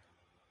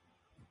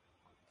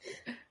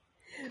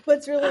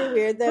 What's really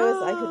weird though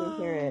is I couldn't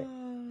hear it.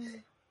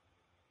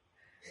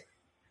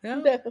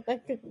 No, I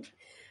couldn't.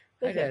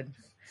 I did.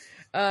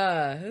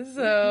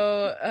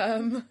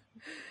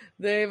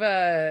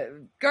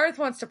 Garth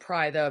wants to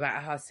pry though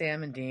about how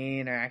Sam and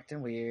Dean are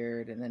acting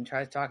weird, and then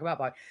tries to talk about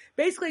Bob.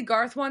 Basically,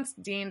 Garth wants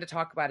Dean to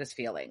talk about his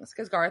feelings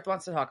because Garth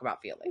wants to talk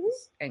about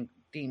feelings, and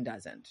Dean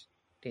doesn't.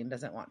 Dean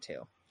doesn't want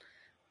to,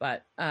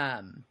 but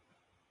yeah,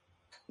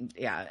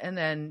 and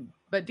then.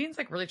 But Dean's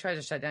like really tries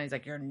to shut down. He's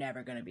like, you're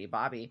never going to be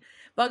Bobby.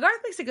 But Garth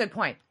makes a good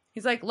point.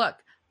 He's like, look,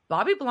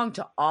 Bobby belonged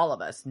to all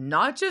of us,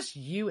 not just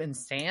you and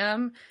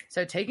Sam.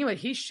 So taking what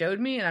he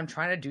showed me and I'm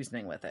trying to do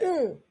something with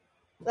it.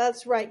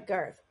 That's right,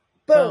 Garth.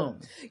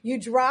 Boom. You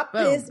dropped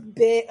this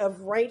bit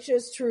of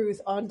righteous truth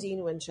on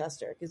Dean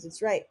Winchester because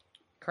it's right.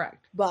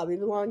 Correct. Bobby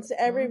belongs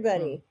to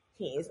everybody.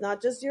 He's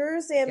not just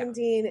your Sam and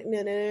Dean.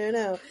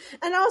 No.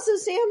 And also,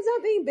 Sam's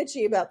not being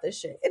bitchy about this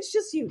shit. It's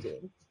just you,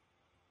 Dean.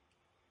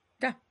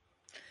 Yeah.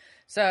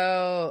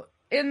 So,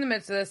 in the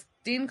midst of this,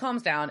 Dean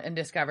calms down and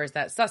discovers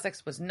that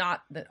Sussex was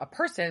not a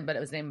person, but it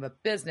was the name of a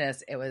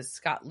business. It was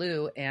Scott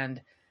Lou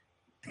and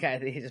the guy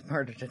that he just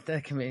murdered at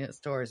the convenience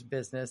store's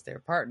business. They were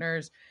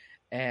partners.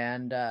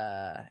 And,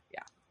 and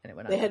it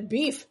went on. They had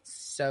beef.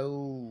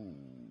 So,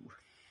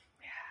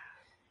 yeah.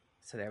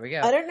 So, there we go.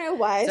 I don't know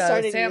why I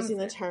started using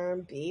the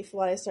term beef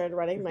while I started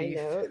writing my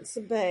notes,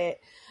 but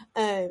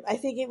I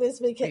think it was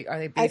because are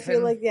they beefing? I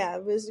feel like,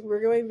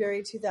 we're going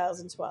very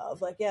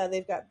 2012. Like,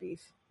 they've got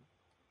beef.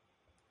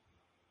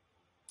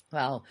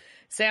 Well,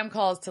 Sam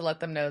calls to let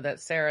them know that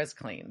Sarah's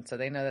clean. So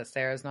they know that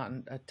Sarah's not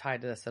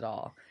tied to this at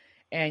all.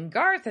 And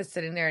Garth is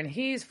sitting there and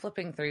he's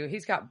flipping through.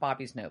 He's got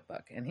Bobby's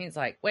notebook. And he's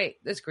like,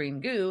 wait, this green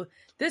goo,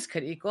 this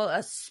could equal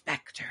a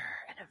specter.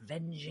 And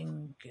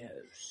avenging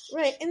ghost.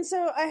 Right. And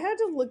so I had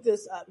to look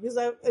this up because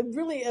I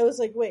was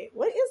like, wait,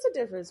 what is the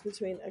difference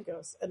between a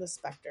ghost and a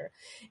specter?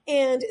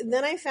 And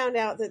then I found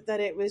out that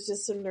it was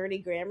just some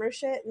nerdy grammar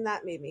shit, and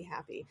that made me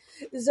happy.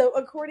 So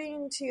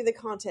according to the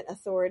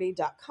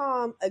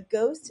contentauthority.com, a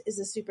ghost is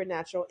a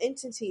supernatural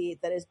entity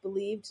that is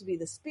believed to be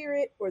the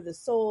spirit or the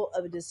soul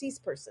of a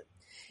deceased person.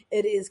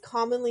 It is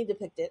commonly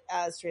depicted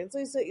as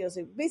translucent.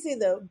 So basically,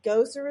 though,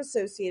 ghosts are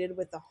associated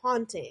with the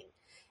haunting.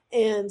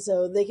 And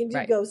so they can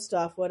do ghost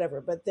stuff, whatever,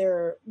 but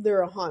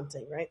they're a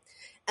haunting, right?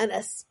 And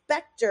a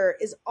specter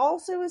is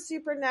also a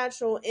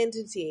supernatural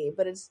entity,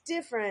 but it's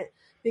different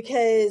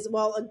because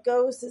while a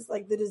ghost is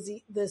like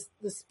the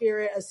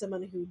spirit of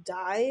someone who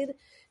died,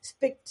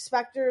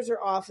 specters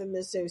are often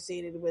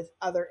associated with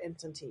other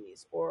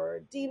entities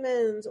or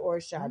demons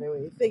or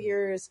shadowy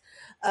figures.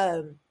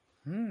 And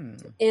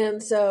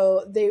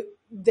so they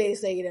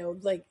say,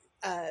 like,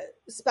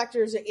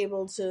 specters are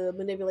able to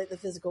manipulate the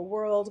physical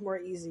world more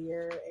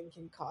easier and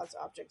can cause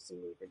objects to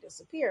move or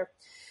disappear.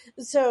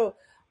 So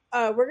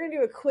we're going to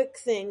do a quick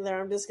thing there.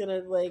 I'm just going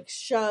to like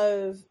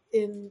shove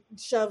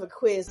a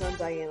quiz on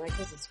Diana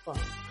because it's fun.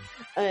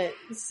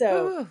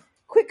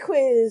 Quick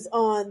quiz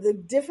on the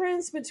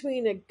difference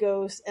between a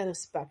ghost and a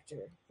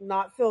specter.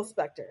 Not Phil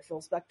Spector.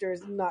 Phil Spector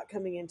is not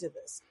coming into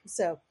this.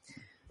 So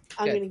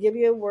I'm going to give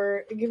you a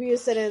word, give you a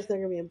sentence, they're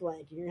going to be in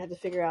blank. You're going to have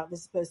to figure out if this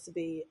is supposed to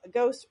be a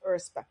ghost or a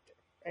specter,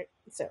 right?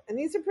 So, and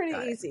these are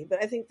pretty easy,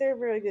 but I think they're a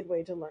very good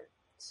way to learn.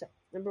 So,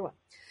 number 1.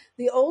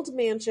 The old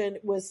mansion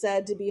was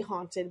said to be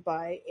haunted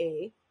by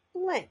a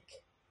blank.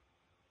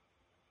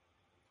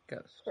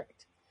 Ghost.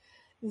 Correct.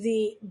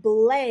 The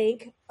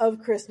blank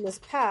of Christmas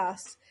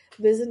Past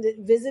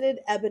visited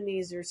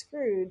Ebenezer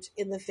Scrooge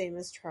in the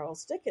famous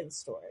Charles Dickens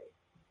story.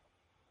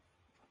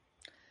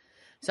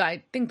 So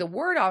I think the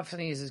word often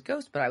uses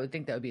ghost, but I would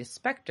think that would be a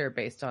specter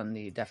based on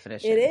the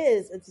definition. It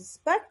is. It's a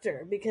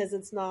specter because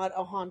it's not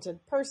a haunted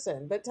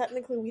person. But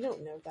technically, we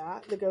don't know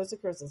that. The ghost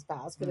of Christmas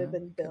Past could have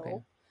been Bill.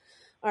 Okay.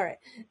 All right.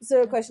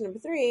 So question number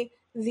 3.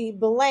 The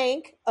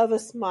blank of a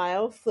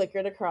smile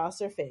flickered across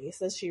her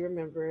face as she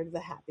remembered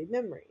the happy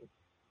memory.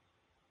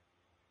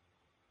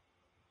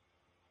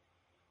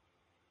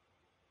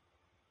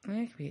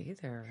 It could be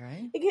either,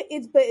 right?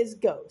 It's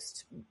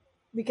ghost.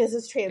 Because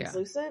it's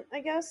translucent,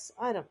 I guess.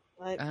 I don't.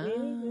 Maybe.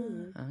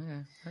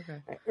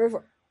 Okay. Right, number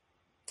 4.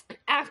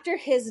 After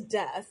his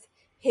death,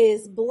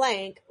 his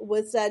blank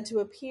was said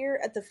to appear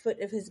at the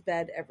foot of his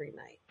bed every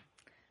night.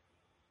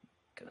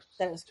 Ghost.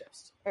 That is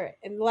ghost. All right,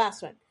 and the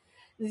last one.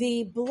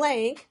 The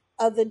blank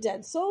of the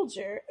dead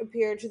soldier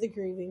appeared to the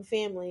grieving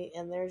family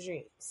in their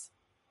dreams.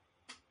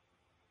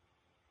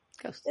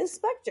 Ghost. It's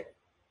specter.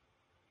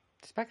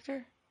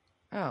 Specter?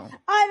 Oh.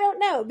 I don't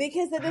know,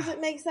 because that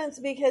doesn't make sense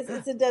because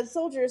it's a dead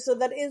soldier, so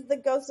that is the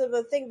ghost of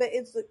a thing, but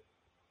it's the...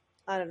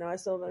 I don't know, I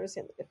still don't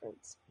understand the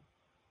difference.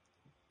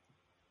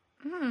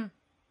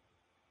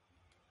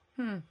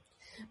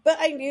 But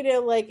I do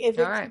know, like, if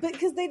it's...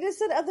 Because they just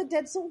said of the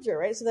dead soldier,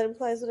 right? So that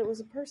implies that it was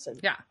a person.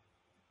 Yeah.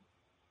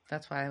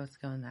 That's why I was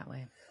going that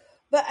way.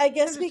 But I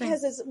guess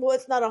because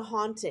it's not a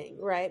haunting,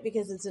 right?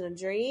 Because it's in a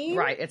dream?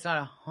 Right, it's not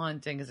a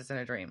haunting because it's in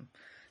a dream.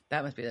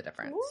 That must be the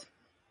difference. Well,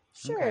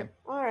 sure. Okay.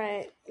 All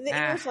right. The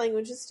English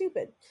language is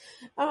stupid.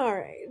 All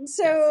right.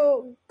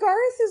 So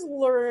Garth has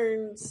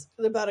learned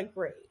about a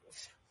grave.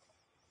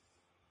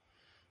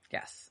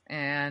 Yes.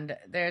 And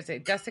there's a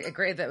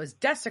grave that was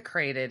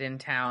desecrated in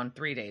town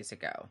 3 days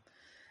ago.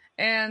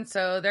 And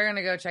so they're going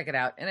to go check it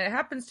out. And it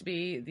happens to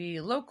be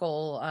the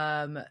local,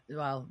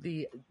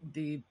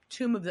 the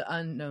tomb of the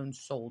unknown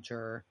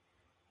soldier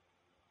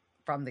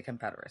from the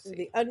Confederacy.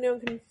 The unknown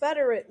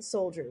Confederate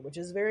soldier, which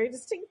is very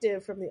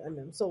distinctive from the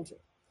unknown soldier.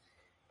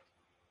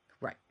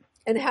 Right.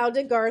 And how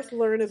did Garth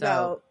learn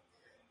about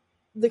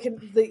the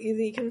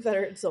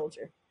Confederate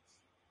soldier?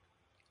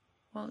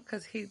 Well,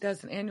 because he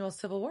does an annual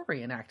Civil War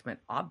reenactment,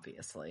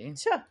 obviously.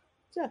 Sure.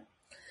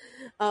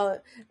 And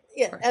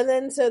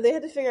then so they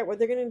had to figure out what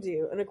they're going to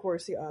do. And of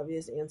course, the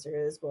obvious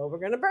answer is, well, we're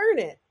going to burn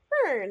it.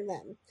 Burn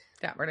them.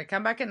 Yeah, we're going to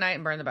come back at night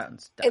and burn the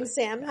bones. Done. And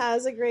Sam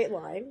has a great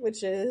line,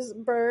 which is,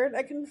 burn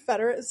a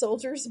Confederate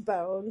soldier's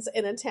bones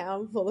in a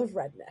town full of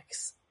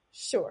rednecks.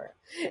 Sure.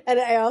 And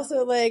I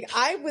also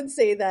I would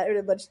say that in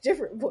a much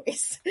different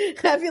voice.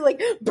 I'd be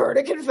like, burn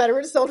a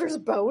Confederate soldier's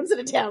bones in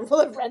a town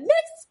full of rednecks?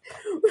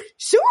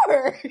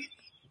 Sure.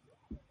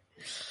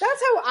 That's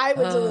how I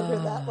would deliver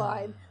that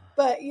line.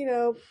 But,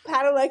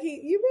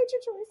 Padalecki, you made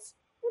your choice.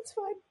 That's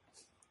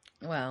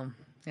fine. Well,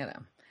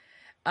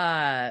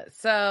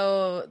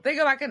 so they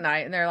go back at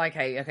night and they're like,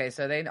 hey, okay,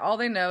 so all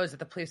they know is that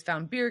the police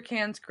found beer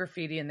cans,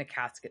 graffiti, and the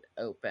casket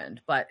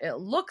opened. But it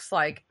looks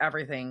like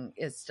everything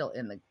is still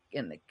in the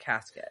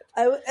casket.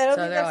 I don't think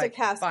that's a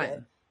casket.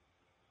 Fine.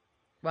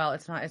 Well,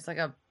 it's not. It's like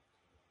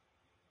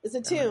it's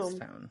a tomb.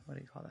 Stone. What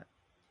do you call that?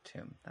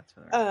 Tomb. That's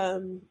what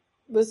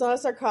but it's not a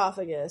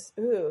sarcophagus.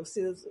 Ooh,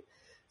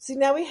 see,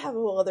 now we have a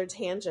whole other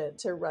tangent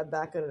to run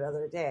back on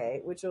another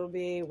day, which will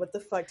be, what the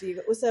fuck do you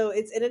go? So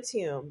it's in a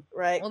tomb,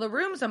 right? Well, the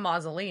room's a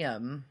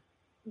mausoleum.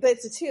 But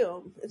it's a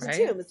tomb. It's right?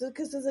 a tomb. It's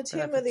because it's a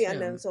tomb of the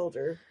unknown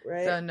soldier,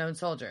 right? The unknown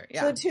soldier,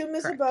 yeah. So the tomb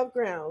is above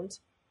ground.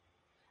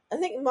 I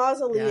think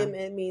mausoleum,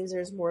 it means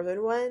there's more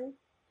than one.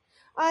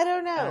 I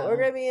don't know. We're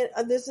gonna be.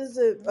 This is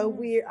a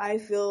weird. I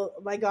feel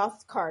my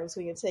goth card is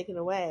going to get taken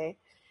away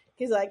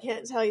because I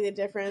can't tell you the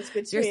difference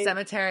between. Your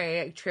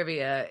cemetery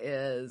trivia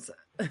is.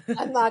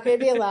 I'm not going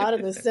to be allowed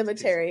in the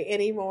cemetery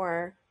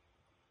anymore.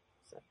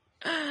 So.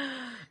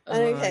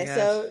 Okay,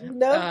 so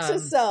note to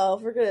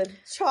self: we're going to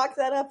chalk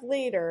that up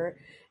later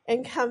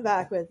and come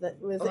back with a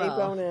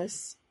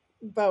bonus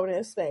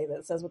thing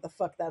that says what the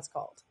fuck that's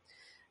called.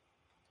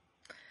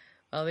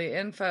 Well,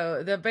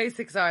 the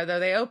basics are though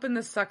they open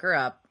the sucker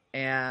up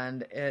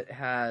and it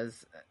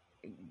has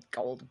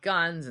gold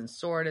guns and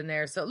sword in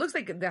there, so it looks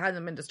like it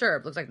hasn't been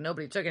disturbed. It looks like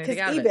nobody took anything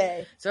out of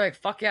it. So like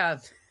fuck yeah,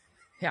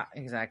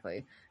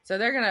 exactly. So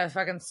they're gonna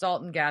fucking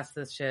salt and gas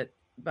this shit,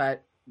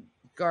 but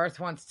Garth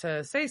wants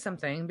to say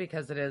something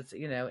because it is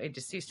a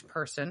deceased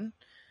person,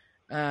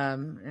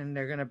 and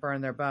they're gonna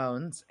burn their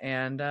bones.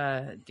 And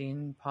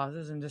Dean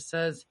pauses and just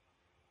says,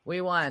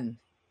 "We won,"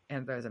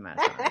 and throws a match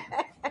on.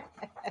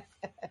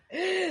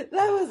 That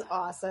was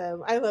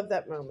awesome. I love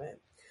that moment.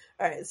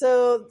 All right,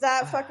 so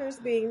that fucker's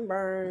being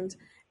burned,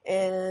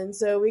 and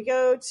so we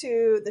go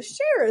to the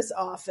sheriff's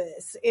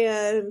office,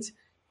 and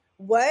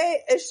what?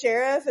 A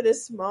sheriff in a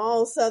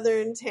small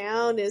southern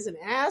town is an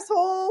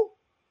asshole?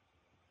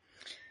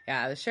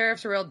 Yeah, the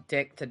sheriff's a real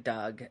dick to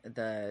Doug,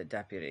 the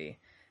deputy.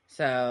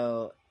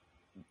 So,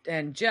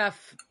 and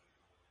Jeff,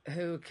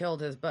 who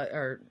killed his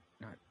or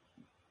not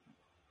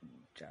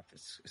Jeff,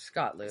 it's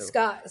Scott Lou.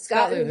 Scott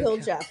who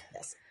killed Jeff.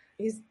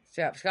 Yes.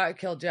 Scott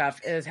killed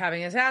Jeff, is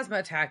having his asthma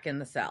attack in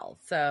the cell.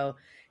 So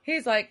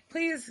he's like,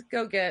 please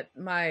go get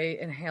my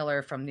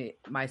inhaler from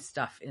my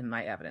stuff in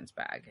my evidence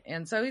bag.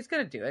 And so he's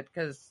going to do it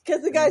because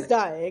the guy's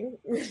dying.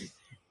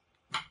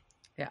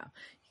 Yeah.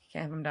 You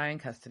can't have him die in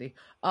custody.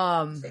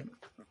 Try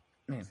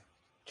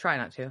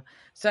not to.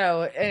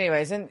 So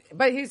anyways,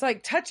 but he's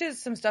like touches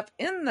some stuff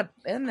in the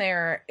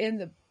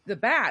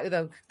bag,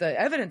 the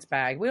evidence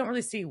bag. We don't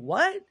really see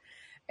what.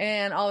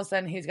 And all of a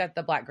sudden he's got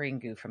the black green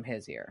goo from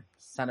his ear.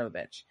 Son of a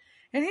bitch.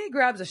 And he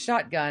grabs a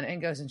shotgun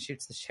and goes and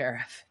shoots the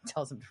sheriff and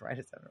tells him to write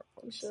his own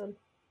report. You should.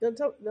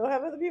 Don't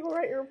have other people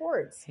write your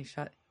reports. He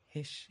shot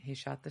the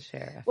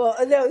sheriff. Well,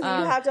 no, you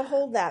have to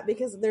hold that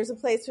because there's a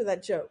place for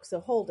that joke. So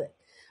hold it.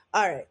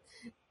 All right.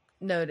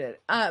 Noted.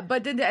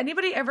 But did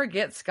anybody ever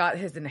get Scott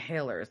his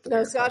inhalers?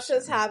 No, Scott's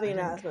just having an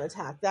asthma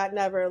attack. That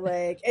never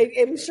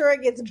I'm sure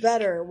it gets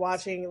better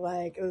watching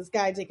this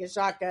guy take a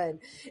shotgun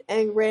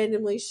and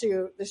randomly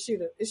shoot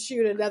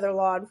another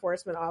law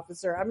enforcement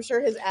officer. I'm sure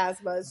his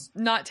asthma's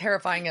not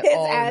terrifying at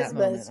all. His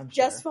asthma's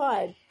just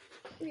fine.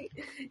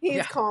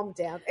 He's calmed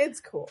down. It's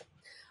cool.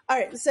 All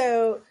right,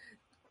 so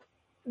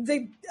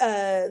the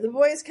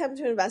boys come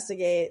to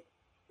investigate.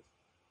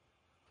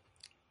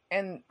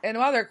 And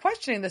while they're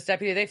questioning this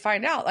deputy, they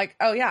find out,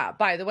 oh yeah,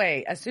 by the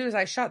way, as soon as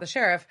I shot the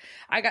sheriff,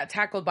 I got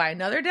tackled by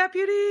another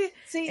deputy.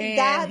 See,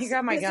 and he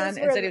grabbed my gun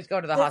and said he was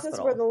going to the hospital. This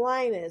is where the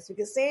line is,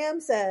 because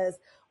Sam says,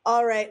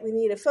 all right, we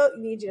need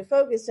need you to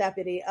focus,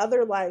 deputy.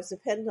 Other lives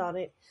depend on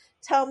it.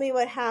 Tell me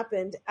what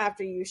happened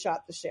after you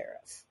shot the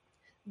sheriff.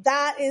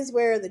 That is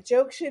where the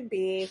joke should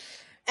be.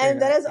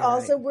 And that is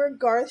also where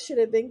Garth should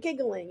have been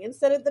giggling.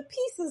 Instead of the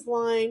pieces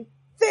line,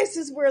 this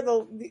is where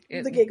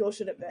the giggle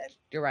should have been.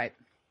 You're right.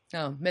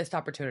 No, missed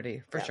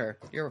opportunity for sure.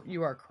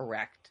 You are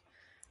correct.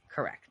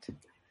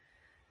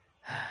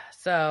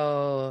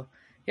 So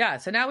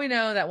so now we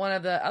know that one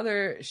of the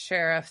other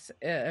sheriffs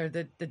or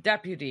the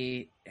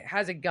deputy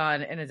has a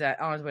gun and is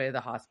on his way to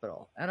the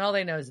hospital. And all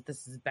they know is that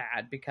this is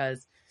bad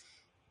because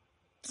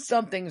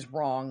something's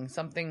wrong.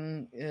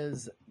 Something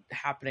is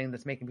happening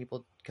that's making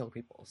people kill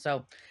people.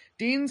 So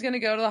Dean's going to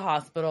go to the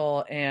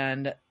hospital,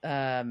 and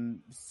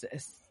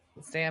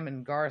Sam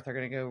and Garth are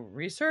going to go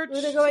research.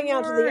 They're going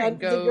out to they're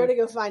going to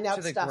go find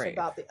out stuff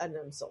about the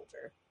unknown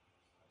soldier.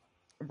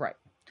 Right.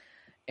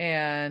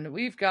 And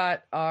we've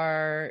got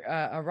our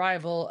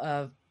arrival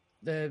of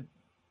the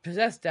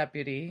possessed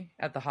deputy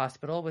at the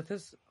hospital with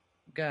his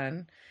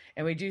gun.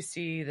 And we do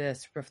see the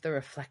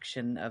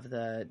reflection of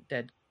the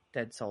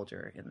dead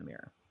soldier in the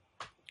mirror.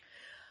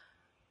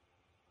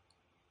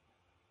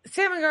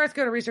 Sam and Garth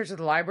go to research at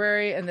the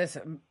library, and this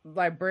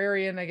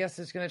librarian, I guess,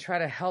 is going to try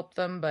to help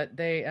them, but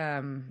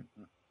Sam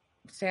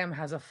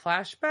has a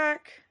flashback.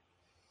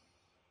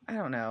 I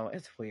don't know.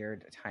 It's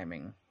weird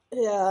timing.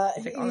 Yeah,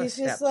 he's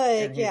just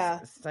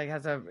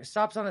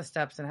stops on the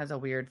steps and has a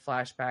weird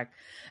flashback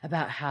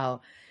about how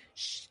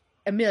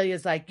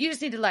Amelia's like, you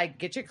just need to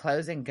get your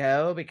clothes and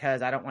go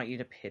because I don't want you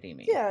to pity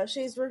me. Yeah,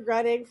 she's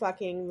regretting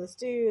fucking this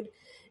dude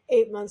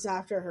 8 months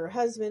after her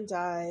husband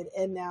died,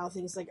 and now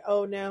thinks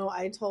oh no,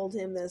 I told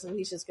him this and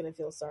he's just going to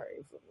feel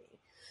sorry for me.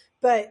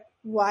 But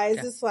why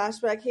is this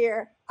flashback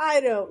here?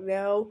 I don't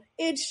know.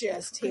 It's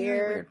just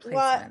here.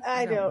 What?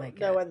 I don't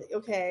know.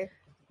 Okay.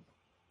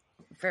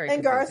 Very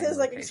and Garth is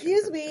like,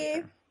 excuse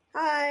me.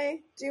 Hi.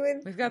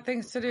 We've got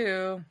things to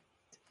do.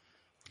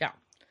 Yeah.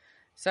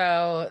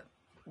 So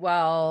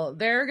well,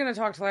 they're going to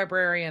talk to the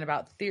librarian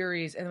about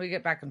theories, and we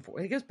get back and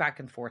forth. He goes back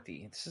and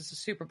forthy. This is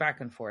super back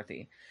and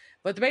forthy.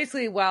 But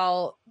basically,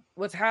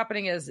 what's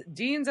happening is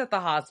Dean's at the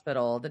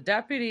hospital. The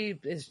deputy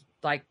is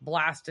like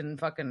blasting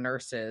fucking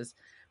nurses.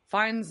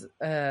 Finds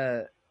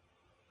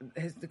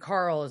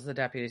Carl is the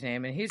deputy's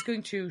name, and he's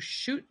going to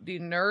shoot the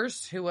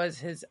nurse who was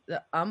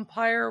the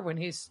umpire when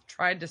he's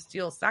tried to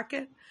steal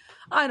second.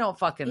 I don't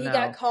fucking know. He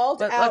got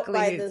called out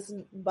by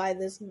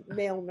this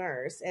male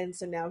nurse, and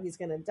so now he's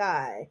gonna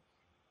die.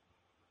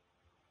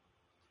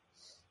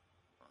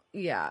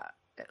 Yeah.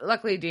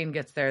 Luckily, Dean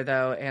gets there,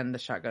 though, and the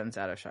shotgun's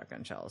out of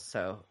shotgun shells,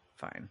 so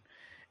fine.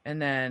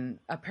 And then,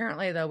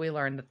 apparently, though, we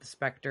learned that the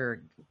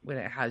specter, when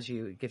it has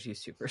you, it gives you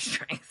super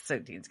strength, so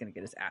Dean's going to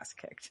get his ass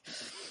kicked.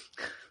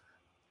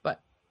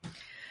 But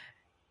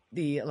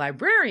the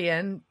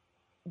librarian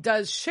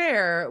does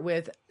share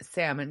with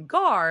Sam and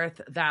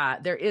Garth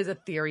that there is a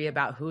theory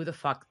about who the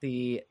fuck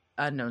the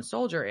unknown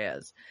soldier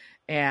is.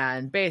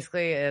 And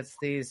basically, it's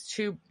these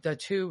two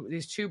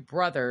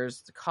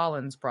brothers, the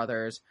Collins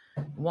brothers.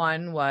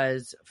 One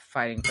was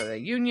fighting for the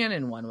Union,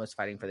 and one was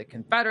fighting for the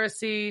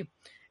Confederacy.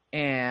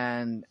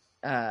 And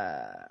so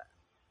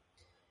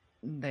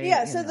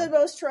the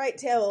most trite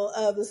tale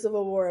of the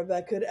Civil War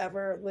that could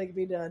ever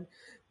be done.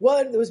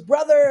 One, there was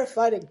brother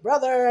fighting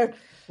brother.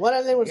 One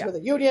of them was for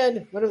the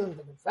Union. One of them was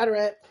the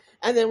Confederate.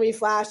 And then we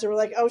flashed, and we're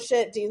like, "Oh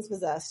shit, Dean's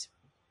possessed."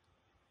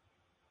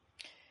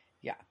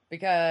 Yeah,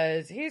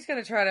 because he's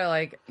going to try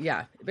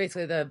to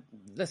basically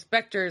the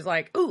specter's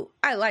like, "Ooh,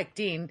 I like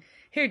Dean.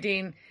 Here,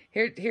 Dean,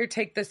 here,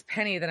 take this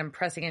penny that I'm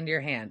pressing into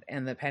your hand."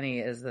 And the penny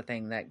is the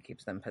thing that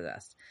keeps them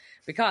possessed.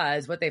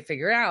 Because what they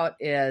figure out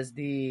is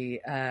the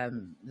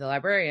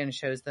librarian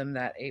shows them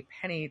that a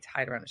penny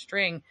tied around a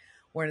string,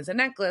 worn as a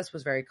necklace,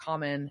 was very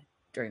common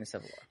during the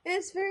Civil War. And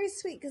it's very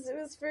sweet because it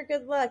was for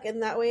good luck.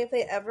 And that way, if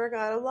they ever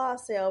got a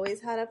loss, they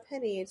always had a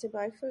penny to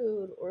buy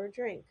food or a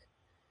drink.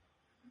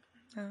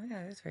 Oh,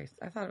 yeah, it's very...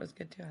 I thought it was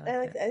good, too.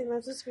 I think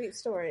that's a sweet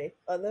story.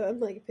 Although I'm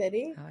like,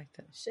 penny? I liked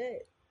it.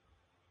 Shit.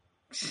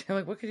 I'm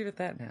like, what could you do with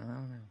that now? I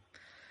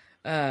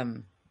don't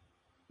know.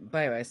 But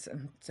anyways,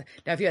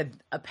 now if you had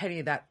a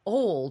penny that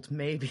old,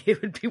 maybe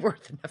it would be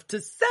worth enough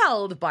to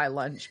sell to buy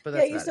lunch. But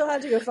that's you still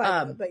have to go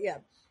find them. But yeah,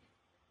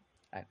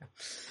 I know.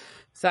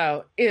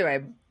 So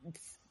anyway,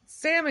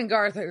 Sam and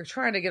Garth are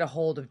trying to get a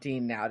hold of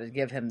Dean now to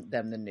give them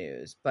the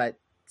news. But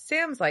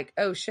Sam's like,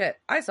 "Oh shit!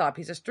 I saw a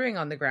piece of string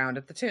on the ground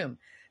at the tomb.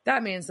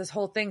 That means this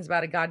whole thing's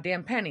about a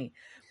goddamn penny.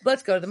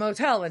 Let's go to the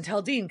motel and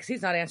tell Dean because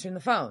he's not answering the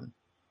phone."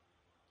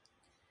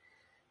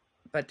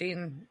 But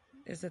Dean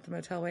is at the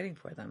motel waiting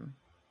for them.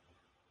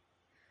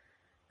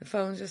 The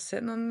phone's just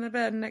sitting on the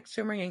bed next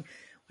to him ringing,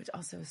 which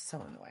also is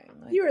so annoying.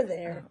 You were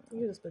there.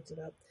 You just picked it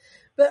up.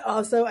 But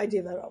also, I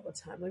do that all the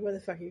time. Like, why the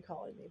fuck are you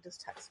calling me?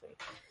 Just text me.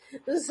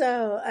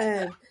 So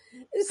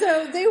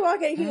they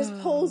walk in. He just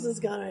pulls his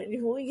gun.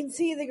 We can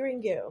see the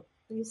green goo.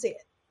 You can see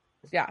it.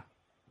 Yeah.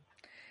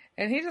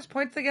 And he just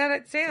points the gun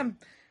at Sam.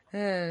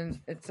 And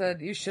it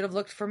said, "You should have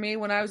looked for me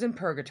when I was in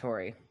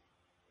purgatory."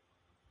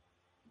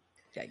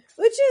 Yikes.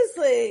 Which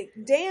is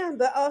damn,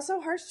 but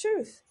also harsh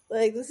truth.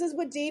 This is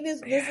what Dean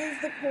is. This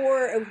is the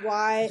core of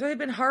why. So he's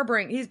been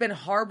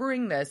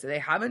harboring this. They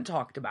haven't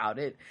talked about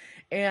it.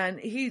 And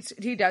he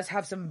does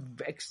have some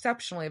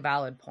exceptionally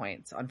valid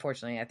points.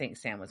 Unfortunately, I think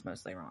Sam was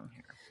mostly wrong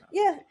here. So.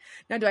 Yeah.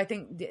 Now, do I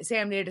think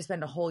Sam needed to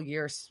spend a whole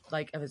year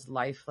of his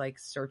life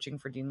searching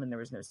for Dean when there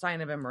was no sign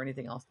of him or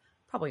anything else?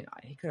 Probably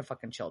not. He could have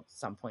fucking chilled at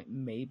some point,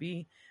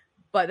 maybe.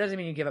 But it doesn't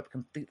mean you give up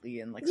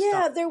completely and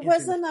there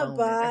wasn't a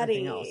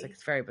body.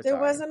 It's very bizarre.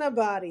 There wasn't a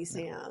body,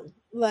 Sam.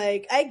 No.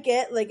 I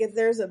get if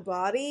there's a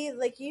body,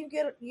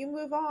 you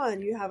move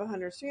on. You have a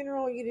 100th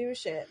funeral, you do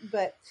shit.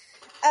 But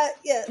I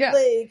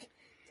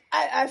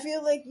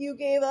feel like you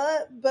gave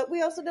up. But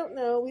we also don't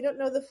know. We don't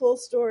know the full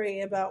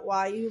story about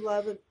why you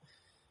love him.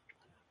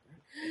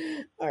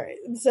 All right.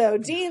 So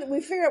Dean, we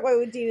figure out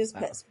why Dean is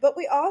pissed. But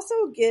we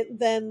also get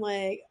then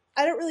I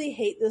don't really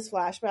hate this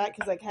flashback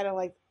because I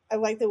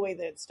like the way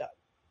that it's done.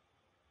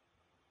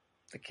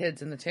 The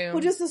kids in the tomb?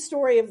 Well, just the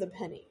story of the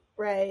penny,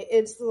 right?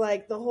 It's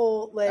the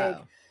whole,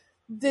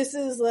 this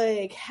is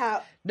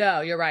how... No,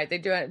 you're right. They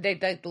do it. They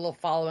the little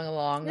following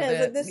along.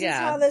 Yeah, this is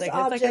how this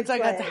object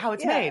that's how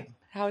it's made.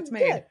 How it's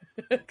made.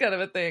 Kind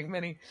of a thing,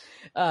 Minnie.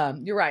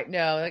 You're right.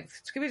 No, it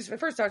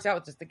first starts out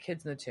with just the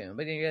kids in the tomb,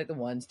 but then you get the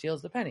one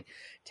steals the penny,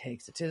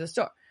 takes it to the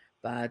store.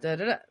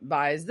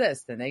 Buys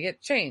this, then they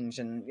get change,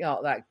 and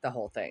the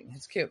whole thing.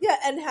 It's cute. Yeah,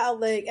 and how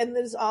and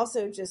there's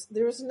also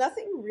there was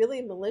nothing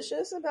really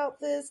malicious about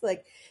this.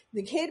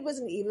 The kid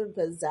wasn't even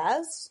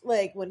possessed.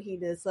 When he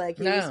just no.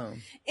 And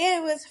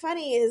it was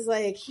funny is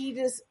he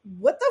just,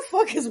 what the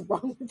fuck is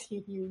wrong with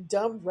you, you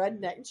dumb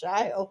redneck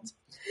child,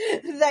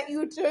 that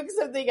you took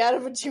something out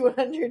of a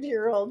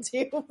 200-year-old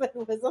tomb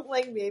and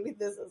wasn't maybe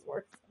this is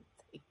worth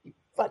something, you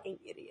fucking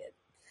idiot.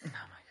 Oh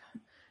my.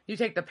 You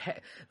take the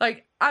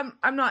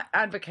I'm not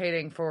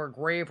advocating for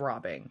grave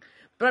robbing,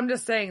 but I'm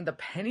just saying the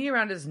penny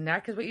around his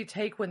neck is what you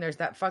take when there's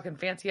that fucking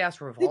fancy ass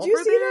revolver. Did you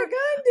see that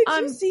gun?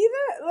 Did you see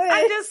that?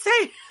 I'm just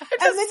saying.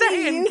 And then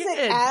you use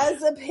it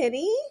as a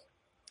penny.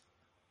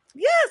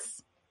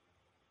 Yes.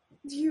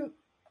 You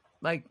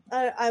like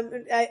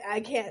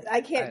I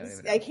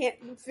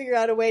can't figure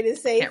out a way to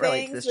say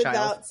things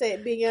without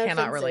being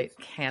offensive.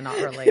 Cannot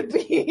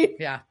relate.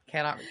 Yeah,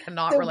 cannot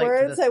relate to this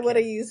words I want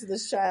to kid. use for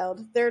this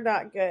child, they're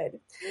not good.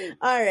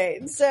 All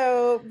right,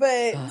 so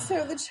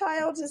the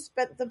child has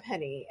spent the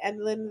penny, and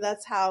then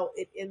that's how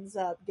it ends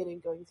up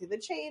going through the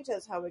change.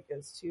 That's how it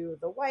goes to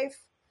the wife,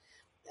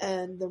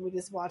 and then we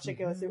just watch it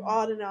go through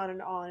on and on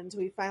and on until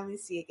we finally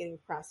see it getting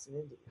pressed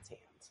into Dean's hand.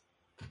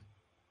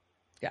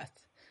 Yes,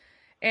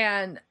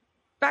 and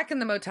back in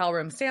the motel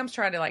room, Sam's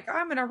trying to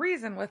I'm going to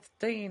reason with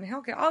Dean.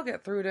 I'll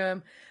get through to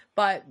him.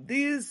 But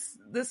this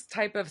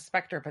type of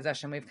specter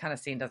possession we've kind of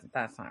seen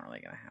that's not really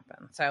going to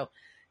happen. So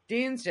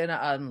Dean's going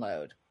to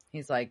unload.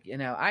 He's like,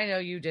 I know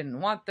you didn't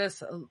want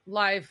this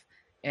life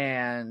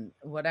and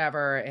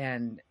whatever.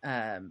 And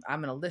I'm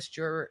going to list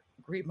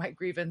my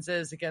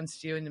grievances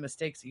against you and the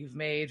mistakes that you've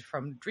made,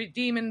 from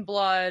demon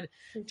blood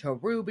to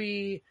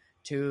Ruby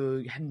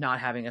to not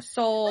having a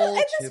soul.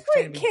 At this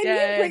point, can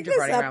you bring this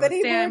up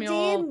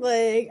anymore,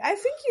 Dean? I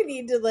think you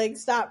need to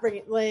stop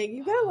bringing.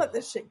 You gotta let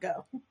this shit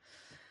go.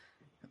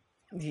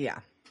 Yeah,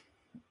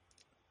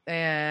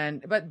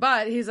 and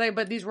but he's like,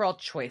 but these were all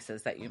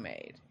choices that you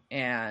made,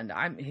 and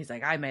he's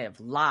like, I may have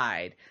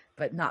lied,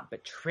 but not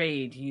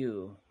betrayed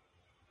you,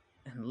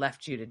 and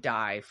left you to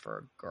die for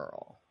a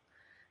girl.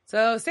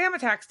 So Sam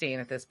attacks Dean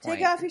at this point.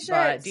 Take off your shirts.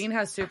 But Dean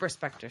has super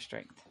specter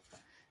strength.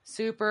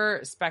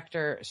 Super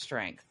specter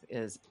strength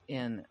is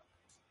in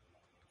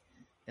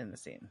the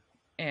scene.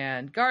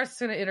 And Garth's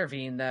going to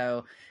intervene,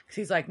 though, because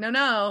he's like,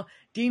 no,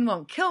 Dean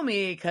won't kill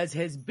me because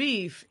his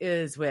beef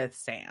is with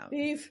Sam.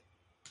 Beef.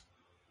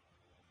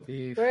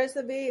 Where's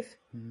the beef?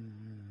 Beef.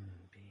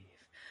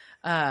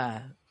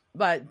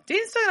 But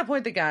Dean's still going to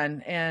point the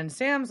gun, and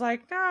Sam's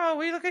like, no,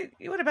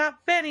 what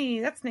about Benny?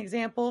 That's an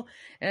example.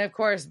 And of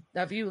course,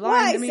 of you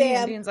lying to me, Sam?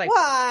 And Dean's like,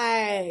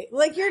 why?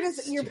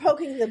 You're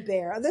poking the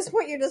bear. At this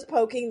point, you're just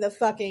poking the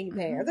fucking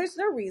bear. There's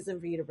no reason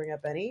for you to bring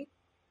up Benny.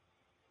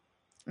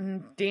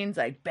 And Dean's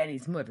like,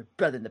 Benny's more of a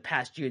brother in the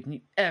past year than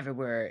you ever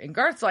were. And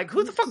Garth's like,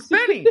 who the fuck's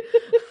Benny?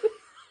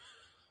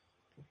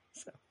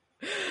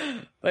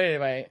 But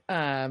anyway,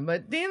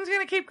 but Dean's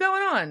gonna keep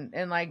going on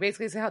and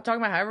basically talking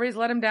about how everybody's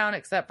let him down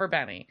except for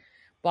Benny.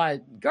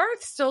 But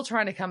Garth's still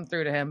trying to come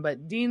through to him,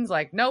 but Dean's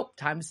like, nope,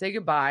 time to say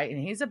goodbye, and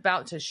he's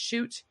about to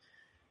shoot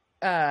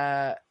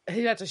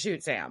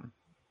Sam.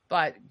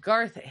 But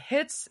Garth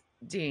hits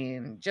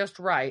Dean just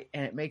right,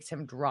 and it makes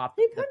him drop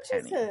the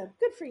penny. Him.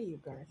 Good for you,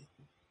 Garth.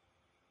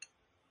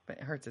 But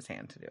it hurts his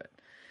hand to do it.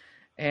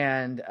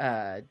 And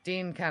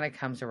Dean kind of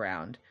comes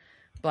around,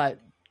 but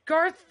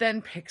Garth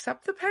then picks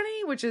up the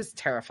penny, which is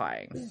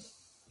terrifying.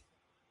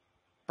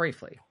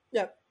 Briefly.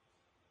 Yep.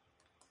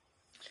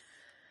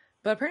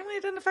 But apparently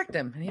it didn't affect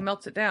him, and he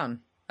melts it down.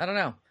 I don't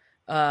know.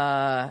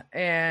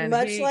 And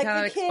much he like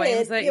kind of the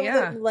explains kid, that,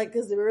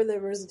 because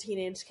there was a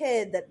teenage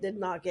kid that did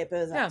not get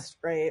possessed,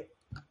 right?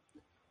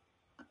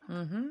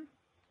 Mm-hmm.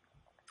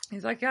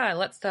 He's like, I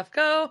let stuff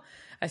go.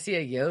 I see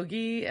a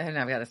yogi, and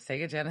I've got a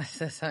Sega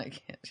Genesis, and I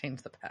can't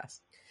change the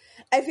past.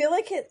 I feel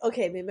like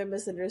maybe I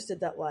misunderstood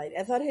that line.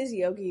 I thought his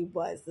yogi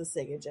was the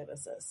Sega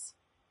Genesis.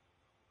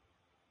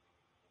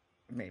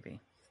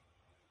 Maybe.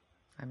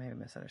 I may have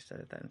misunderstood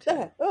it then, too.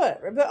 Okay,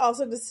 whatever. But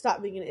also to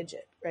stop being an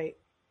idiot, right?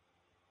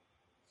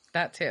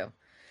 That, too.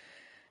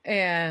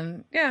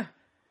 And, yeah.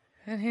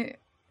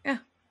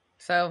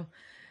 So,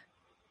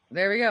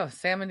 there we go.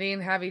 Sam and Dean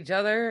have each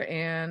other,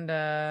 and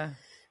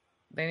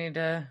they need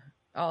to...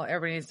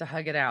 everybody needs to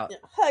hug it out. Yeah,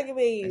 hug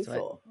me, you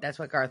fool. That's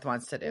what Garth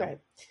wants to do. Right.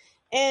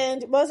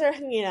 And while they're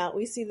hanging out,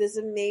 we see this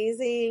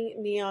amazing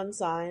neon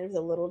sign of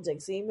the Little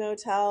Dixie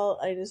Motel.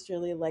 I just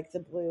really like the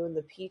blue and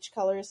the peach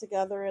colors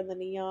together in the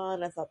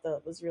neon. I thought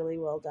that was really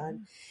well done.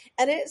 Mm-hmm.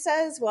 And it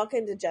says,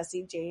 welcome to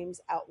Jesse James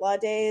Outlaw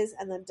Days,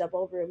 and then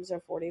double rooms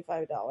are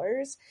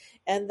 $45.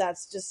 And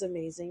that's just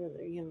amazing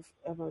when you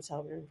have a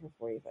motel room for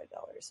 $45.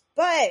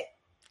 But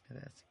it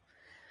is.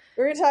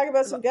 We're going to talk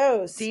about some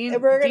ghosts.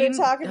 And we're going to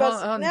talk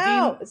about...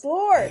 No, it's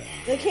lore.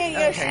 They can't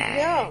go...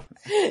 No.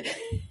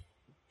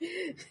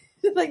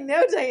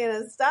 No,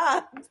 Diana,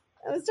 stop.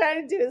 I was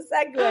trying to do a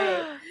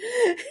segue.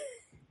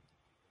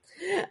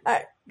 All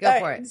right. Go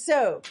for it.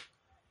 So,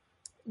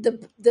 the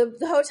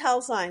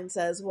hotel sign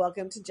says,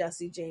 welcome to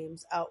Jesse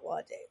James Outlaw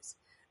Days.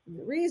 And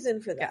the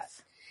reason for that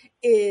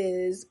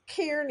is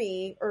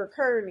Kearney, or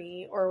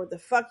what the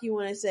fuck you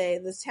want to say,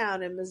 this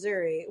town in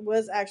Missouri,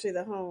 was actually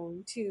the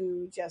home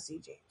to Jesse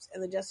James.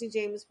 And the Jesse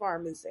James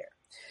farm is there.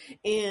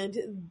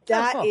 And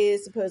that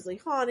is supposedly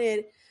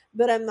haunted.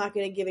 But I'm not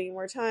going to give any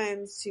more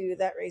time to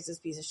that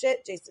racist piece of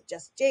shit,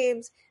 Jesse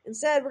James.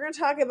 Instead, we're going to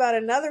talk about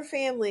another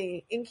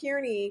family in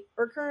Kearney,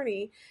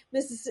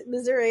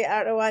 Missouri. I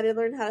don't know why I didn't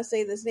learn how to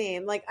say this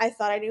name. I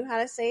thought I knew how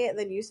to say it, and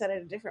then you said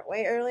it a different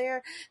way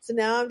earlier. So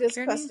now I'm just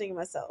questioning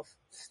myself.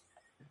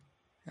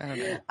 I don't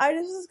know. I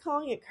just was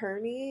calling it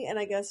Kearney, and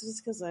I guess it's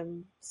just because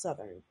I'm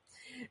Southern.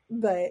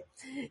 But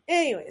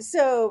anyway,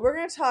 so we're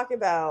going to talk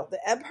about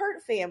the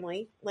Ebbhart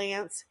family,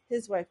 Lance,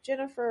 his wife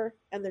Jennifer,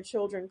 and their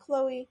children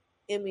Chloe,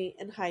 Emmy,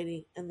 and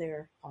Heidi and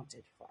their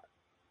haunted farm.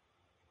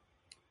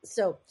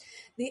 So,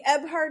 the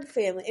Ebbhart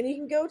family, and you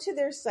can go to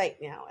their site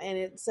now, and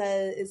it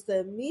says it's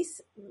the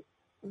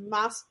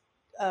Mas.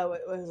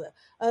 What was it?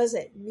 I was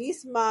it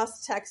Mies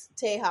Mas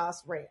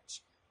Tejas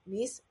Ranch.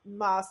 Mies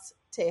Mas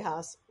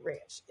Tejas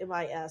Ranch.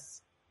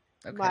 MIS.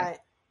 Okay.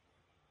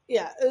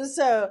 Yeah.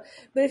 So,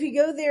 but if you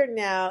go there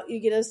now, you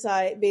get a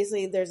sign.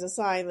 Basically, there's a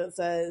sign that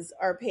says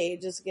our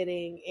page is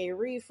getting a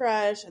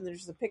refresh, and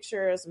there's a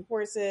picture of some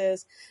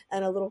horses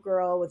and a little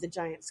girl with a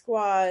giant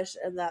squash,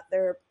 and that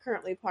they're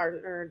currently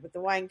partnered with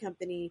the wine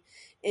company,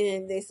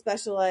 and they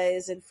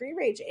specialize in free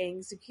range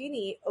eggs,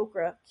 zucchini,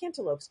 okra,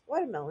 cantaloupes,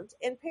 watermelons,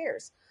 and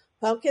pears.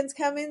 Pumpkins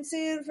coming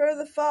soon for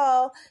the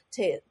fall.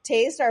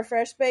 Taste our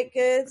fresh baked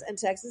goods and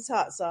Texas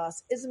hot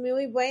sauce. It's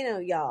muy bueno,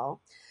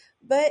 y'all.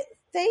 But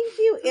thank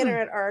you,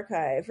 Internet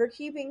Archive, for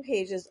keeping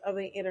pages of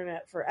the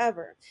internet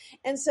forever.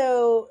 And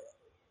so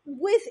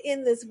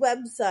within this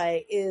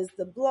website is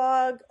the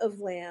blog of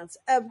Lance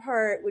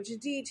Ebbhart, which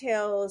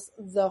details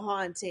the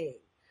haunting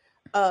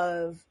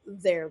of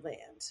their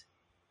land.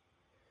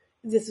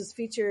 This was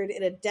featured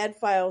in a Dead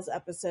Files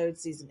episode,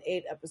 season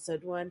 8,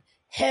 episode 1,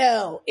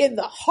 Hell in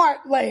the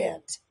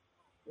Heartland.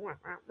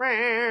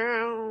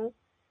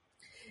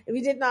 If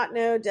you did not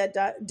know,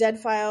 Dead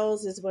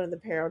Files is one of the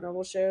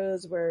paranormal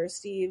shows where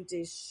Steve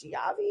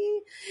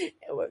DiSchiavi,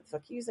 what the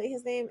fuck you say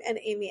his name, and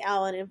Amy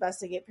Allen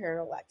investigate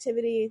paranormal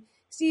activity.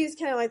 Steve's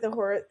kind of like the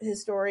horror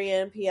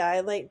historian, PI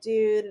like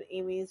dude, and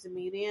Amy's a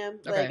medium.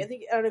 Okay. Like, I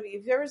think, I don't know if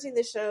you've ever seen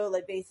the show,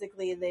 like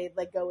basically they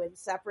like go in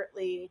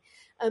separately,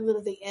 and then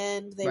at the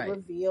end they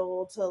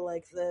reveal to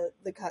like the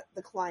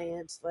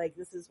client, like,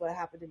 this is what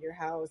happened in your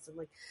house, and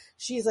like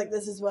she's like,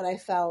 this is what I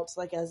felt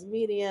like as a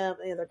medium,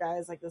 and the other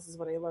guy's like, this is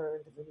what I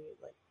learned, and then you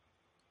like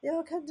they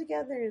all come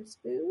together and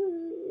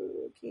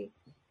spooky.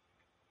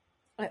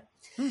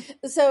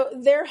 So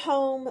their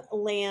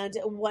homeland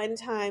one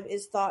time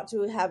is thought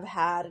to have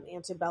had an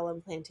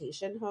antebellum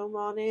plantation home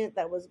on it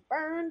that was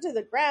burned to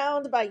the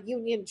ground by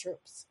Union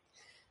troops.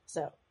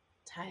 So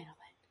tying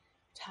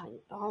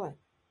it all in.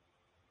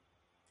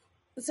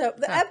 So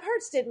the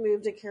Ebbharts did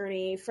move to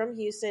Kearney from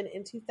Houston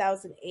in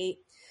 2008.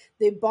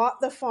 They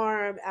bought the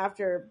farm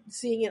after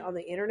seeing it on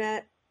the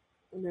internet.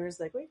 And they was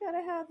like, we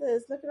gotta have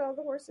this. Look at all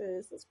the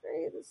horses. That's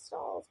great. The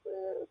stalls.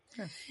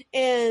 Sure.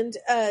 And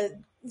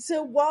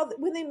so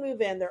when they move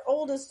in, their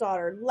oldest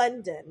daughter,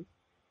 London,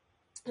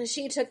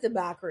 she took the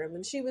back room,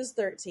 and she was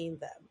 13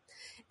 then.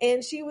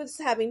 And she was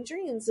having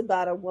dreams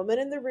about a woman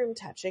in the room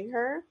touching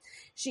her.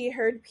 She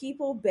heard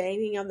people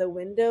banging on the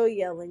window,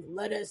 yelling,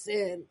 "Let us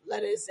in,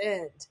 let us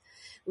in."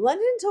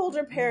 London told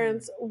her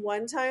parents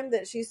one time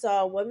that she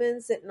saw a woman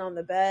sitting on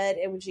the bed,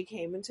 and when she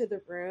came into the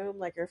room,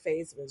 like, her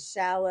face was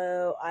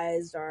shallow,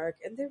 eyes dark,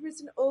 and there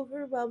was an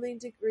overwhelming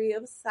degree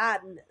of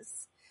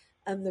sadness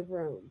in the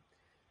room.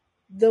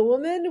 The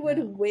woman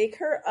would wake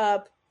her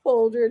up,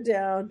 hold her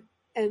down,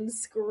 and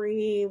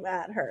scream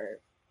at her.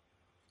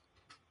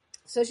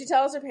 So she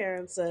tells her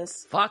parents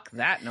this. Fuck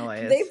that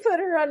noise. They put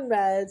her on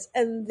meds,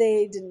 and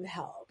they didn't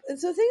help. And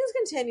so things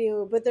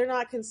continue, but they're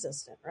not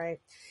consistent,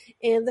 right?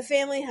 And the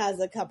family has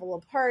a couple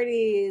of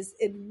parties.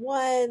 In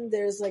one,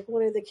 there's like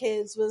one of the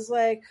kids was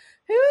like,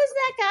 who is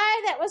that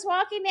guy that was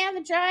walking down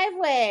the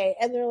driveway?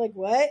 And they're like,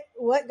 what?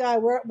 What guy?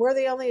 We're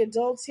the only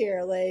adults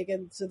here. Like,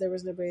 and so there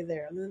was nobody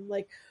there. And then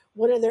like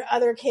one of their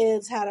other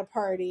kids had a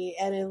party,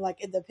 and in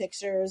the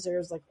pictures,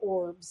 there's like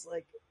orbs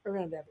like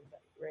around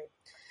everybody, right?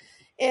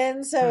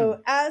 And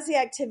so as the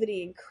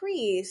activity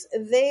increased,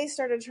 they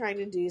started trying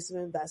to do some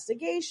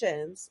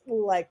investigations,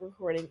 like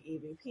recording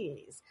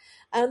EVPs.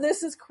 And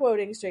this is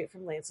quoting straight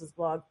from Lance's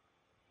blog.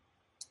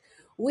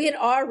 We had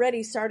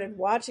already started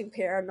watching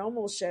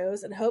paranormal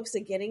shows in hopes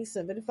of getting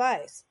some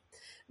advice.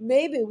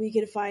 Maybe we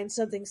could find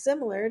something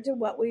similar to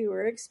what we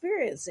were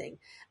experiencing.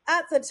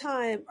 At the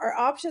time, our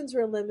options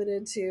were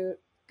limited to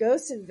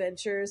Ghost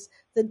Adventures,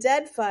 The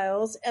Dead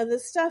Files, and the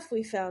stuff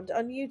we found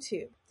on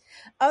YouTube.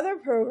 Other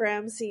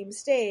programs seemed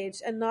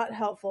staged and not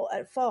helpful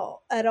at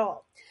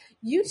all.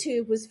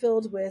 YouTube was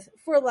filled with,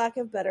 for lack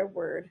of a better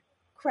word,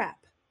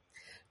 crap.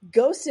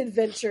 Ghost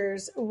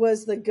Adventures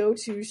was the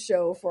go-to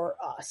show for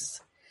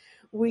us.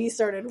 We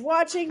started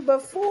watching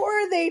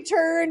before they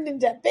turned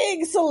into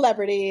big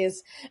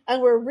celebrities,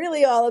 and we're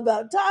really all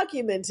about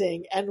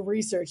documenting and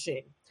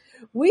researching.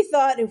 We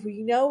thought if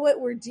we know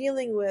what we're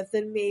dealing with,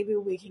 then maybe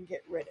we can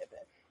get rid of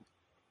it.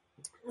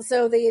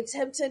 So they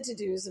attempted to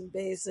do some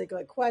basic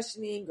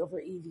questioning over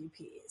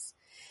EVPs,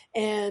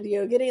 and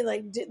getting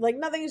like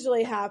nothing's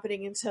really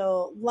happening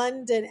until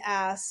London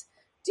asks,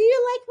 "Do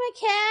you like my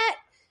cat?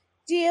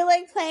 Do you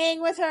like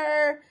playing with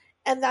her?"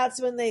 And that's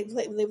when they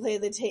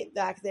played the tape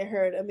back. They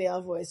heard a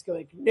male voice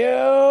going,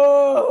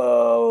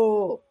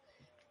 "No."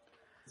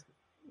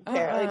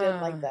 Apparently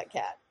didn't like that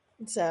cat.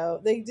 So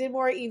they did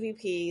more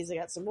EVPs. They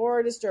got some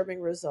more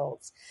disturbing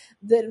results.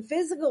 Then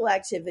physical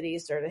activity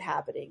started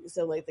happening.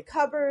 So the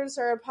cupboards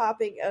started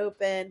popping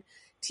open.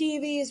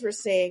 TVs were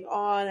staying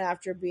on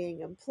after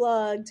being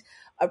unplugged.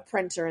 A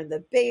printer in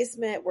the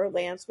basement where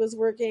Lance was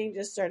working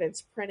just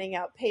started printing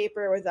out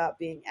paper without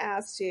being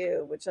asked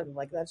to, which I'm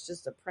like, that's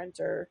just a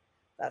printer.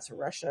 That's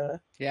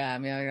Russia. Yeah, I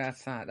mean, that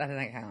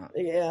doesn't count.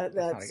 Yeah, That's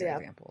not a good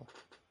example.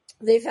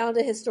 They found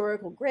a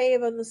historical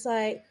grave on the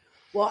site.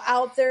 While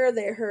out there,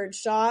 they heard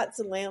shots,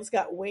 and Lance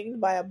got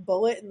winged by a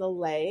bullet in the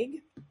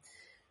leg.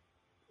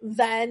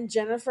 Then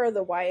Jennifer,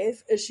 the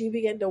wife, she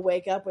began to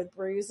wake up with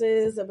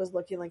bruises. It was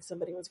looking like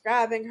somebody was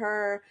grabbing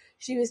her.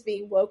 She was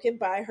being woken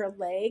by her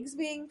legs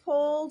being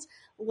pulled.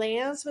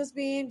 Lance was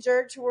being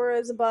jerked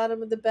towards the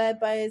bottom of the bed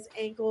by his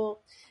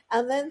ankle.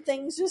 And then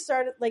things just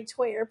started, like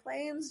toy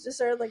airplanes, just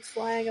started like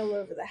flying all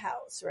over the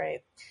house,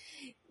 right?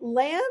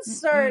 Lance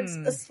starts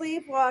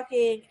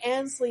sleepwalking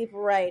and sleep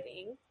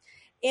writing.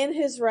 In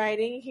his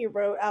writing, he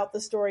wrote out the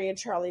story of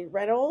Charlie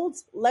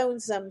Reynolds,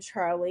 Lonesome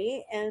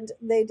Charlie, and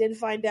they did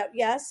find out,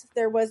 yes,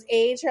 there was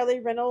a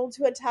Charlie Reynolds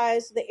who had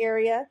ties to the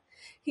area.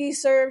 He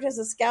served as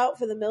a scout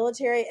for the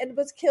military and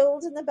was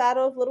killed in the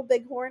Battle of Little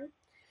Bighorn.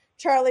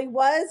 Charlie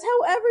was,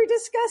 however,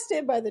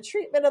 disgusted by the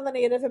treatment of the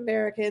Native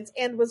Americans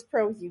and was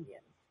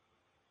pro-Union.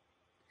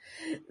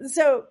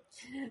 So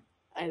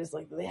I just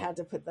like they had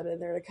to put that in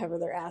there to cover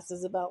their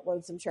asses about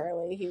Lonesome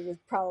Charlie. He was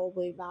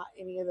probably not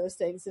any of those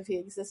things if he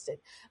existed.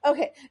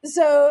 Okay,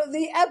 so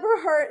the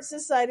Ebbhearts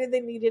decided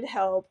they needed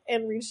help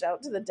and reached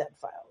out to the Dead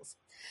Files.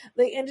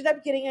 They ended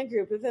up getting a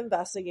group of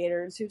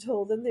investigators who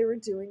told them they were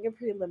doing a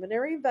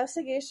preliminary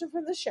investigation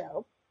for the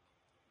show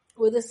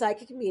with a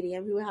psychic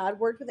medium who had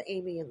worked with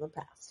Amy in the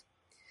past.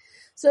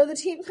 So the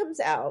team comes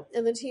out,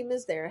 and the team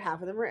is there. Half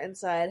of them are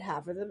inside,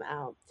 half of them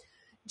out.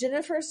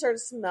 Jennifer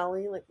starts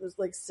smelling like there's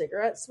like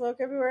cigarette smoke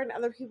everywhere, and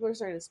other people are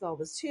starting to smell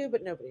this too,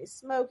 but nobody's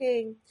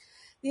smoking.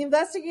 The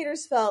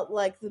investigators felt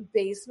like the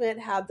basement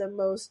had the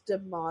most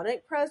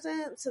demonic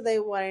presence, so they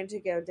wanted to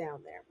go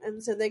down there.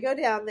 And so they go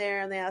down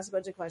there and they ask a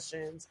bunch of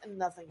questions, and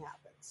nothing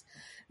happens.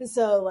 And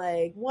so,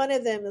 like, one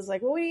of them is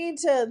like, well, we need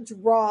to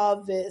draw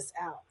this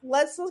out.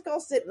 Let's all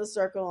sit in a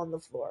circle on the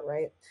floor,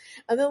 right?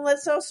 And then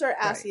let's all start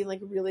asking,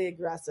 like, really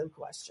aggressive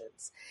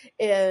questions.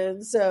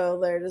 And so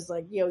they're just,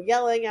 like,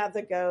 yelling at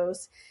the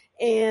ghost.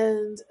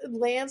 And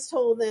Lance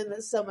told them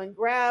that someone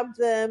grabbed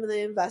them, and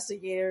the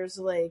investigators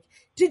were like,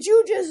 did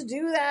you just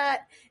do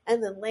that?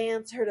 And then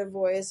Lance heard a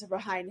voice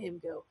behind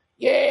him go,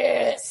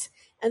 yes!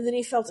 And then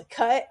he felt a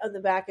cut on the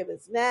back of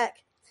his neck.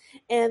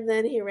 And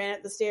then he ran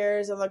up the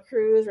stairs, and the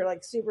crews were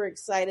like super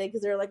excited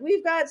because they're like,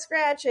 we've got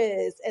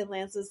scratches. And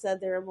Lance said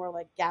they were more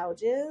like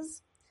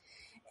gouges.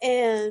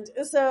 And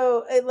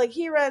so, like,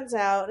 he runs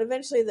out.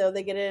 Eventually, though,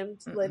 they get him.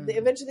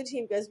 Eventually, the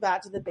team goes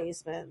back to the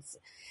basements,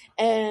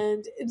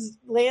 and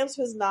Lance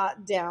was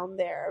not down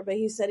there, but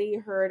he said he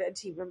heard a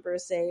team member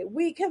say,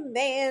 "We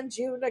command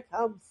you to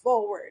come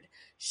forward,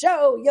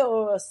 show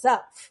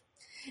yourself."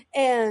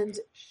 And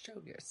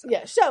show yourself.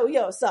 Yeah, show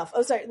yourself.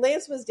 Oh, sorry,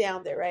 Lance was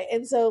down there, right?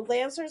 And so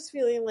Lance starts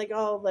feeling like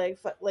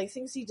like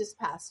thinks he just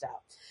passed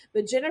out.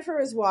 But Jennifer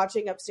was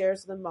watching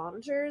upstairs with the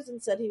monitors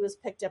and said he was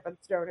picked up and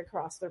thrown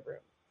across the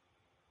room.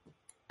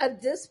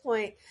 At this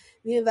point,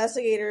 the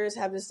investigators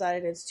have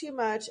decided it's too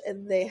much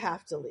and they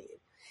have to leave.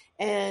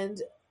 And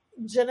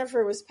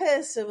Jennifer was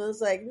pissed and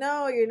was like,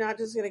 no, you're not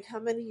just going to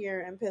come in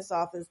here and piss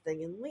off this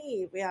thing and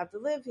leave. We have to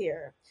live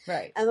here.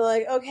 Right. And they're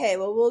like, okay,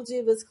 well, we'll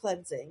do this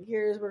cleansing.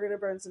 We're going to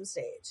burn some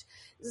sage.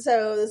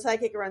 So the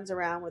psychic runs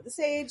around with the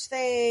sage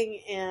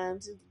thing.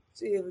 And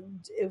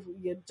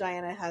if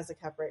Diana has a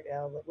cup right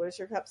now, what does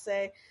your cup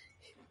say?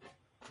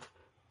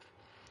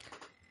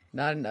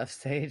 Not enough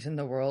sage in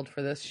the world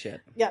for this shit.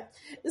 Yeah.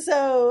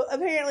 So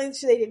apparently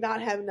they did not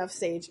have enough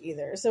sage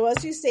either. So as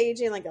she's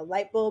staging, like a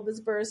light bulb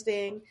is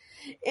bursting.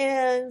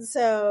 And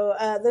so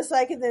the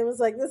psychic then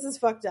was like, this is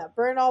fucked up.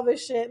 Burn all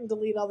this shit and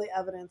delete all the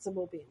evidence and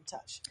we'll be in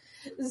touch.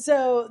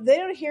 So they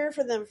don't hear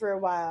from them for a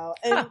while.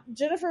 And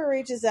Jennifer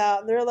reaches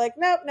out and they're like,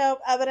 nope,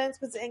 evidence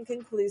was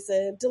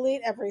inconclusive.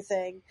 Delete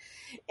everything.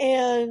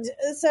 And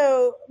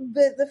so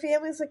the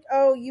family's like,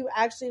 oh, you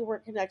actually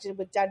weren't connected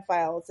with Dead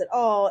Files at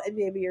all. And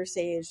maybe your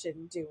sage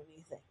didn't do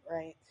anything,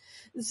 right?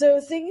 So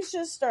things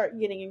just start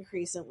getting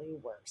increasingly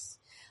worse.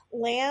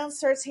 Lance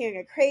starts hearing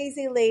a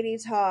crazy lady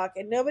talk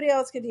and nobody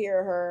else could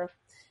hear her,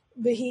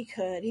 but he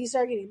could. He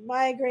started getting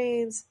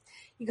migraines.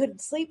 He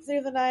couldn't sleep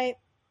through the night.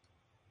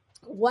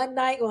 One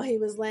night while he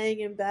was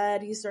laying in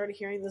bed, he started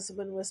hearing this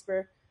woman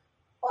whisper,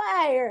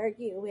 why are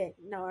you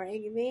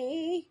ignoring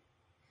me?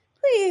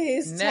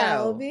 Please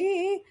tell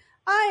me.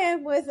 I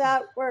am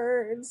without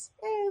words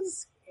and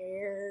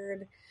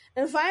scared.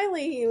 And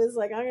finally he was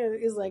like,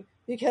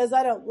 because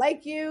I don't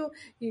like you,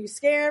 you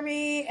scare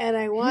me, and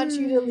I want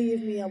you to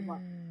leave me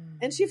alone.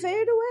 And she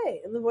faded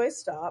away, and the voice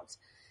stopped.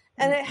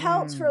 And it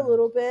helped for a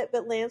little bit,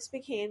 but Lance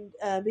began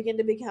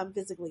to become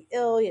physically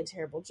ill. He had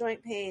terrible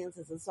joint pains.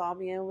 His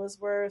insomnia was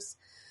worse.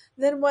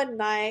 Then one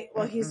night,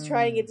 while he's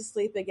trying to get to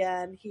sleep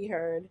again, he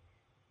heard,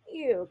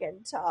 you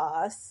can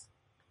toss,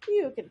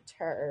 you can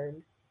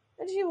turn,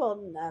 but you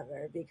will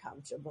never be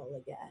comfortable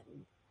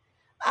again.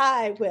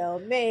 I will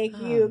make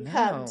you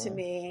come to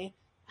me.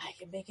 I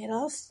can make it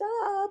all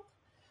stop.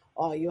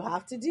 All you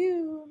have to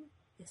do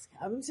is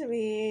come to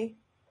me.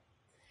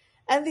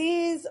 And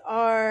these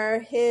are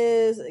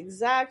his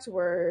exact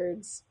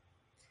words.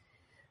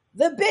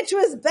 The bitch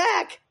was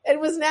back and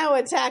was now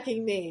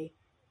attacking me.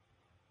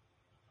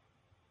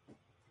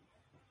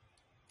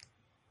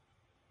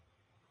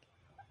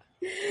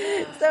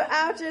 So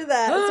after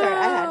that, sorry,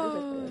 I had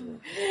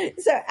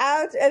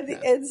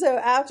to. So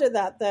after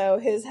that, though,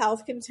 his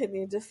health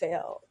continued to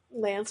fail.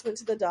 Lance went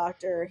to the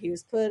doctor. He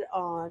was put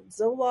on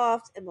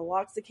Zoloft and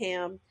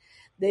meloxicam.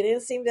 They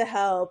didn't seem to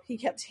help. He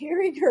kept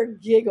hearing her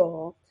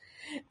giggle,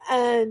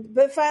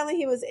 but finally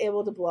he was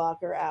able to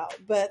block her out.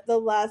 But the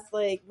last,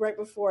 right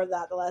before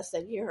that, the last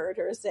thing he heard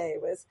her say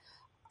was,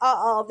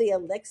 "All the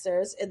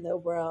elixirs in the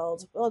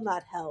world will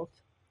not help.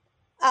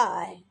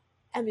 I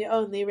am your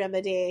only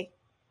remedy."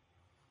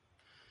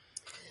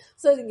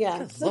 So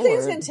yeah, so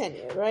things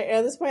continue, right?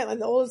 At this point,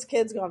 the oldest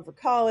kid's gone for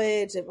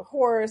college. They have a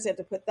horse. They have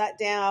to put that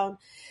down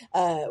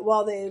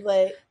while they how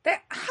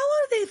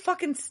long do they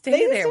fucking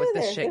stay there with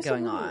this shit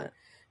going on?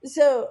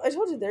 So I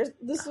told you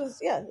this was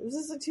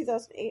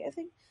 2008, I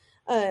think.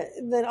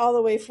 And then all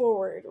the way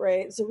forward,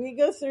 right? So we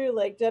go through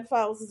Dead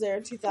Files is there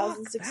in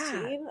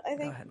 2016, I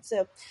think.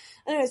 So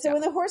anyway,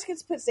 when the horse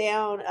gets put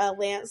down,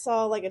 Lance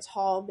saw a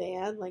tall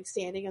man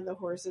standing on the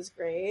horse's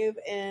grave,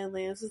 and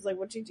Lance is like,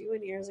 "What you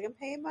doing here?" He's like, "I'm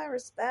paying my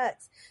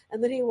respects."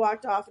 And then he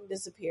walked off and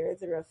disappeared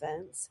through a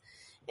fence.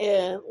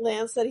 And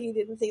Lance said he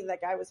didn't think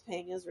that guy was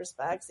paying his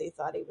respects. He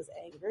thought he was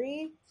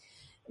angry.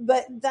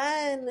 But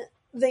then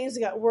things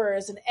got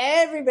worse, and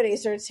everybody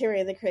starts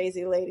hearing the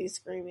crazy lady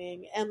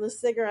screaming, and the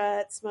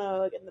cigarette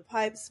smoke and the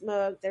pipe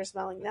smoke. They're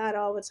smelling that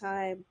all the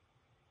time.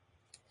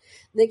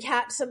 They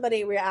catch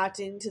somebody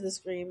reacting to the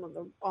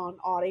scream on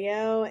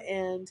audio,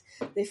 and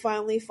they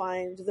finally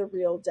find the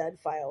real Dead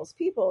Files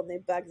people, and they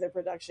beg their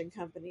production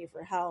company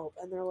for help.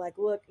 And they're like,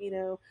 "Look,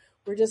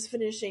 we're just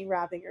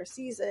wrapping our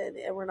season,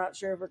 and we're not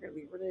sure if we're going to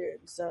be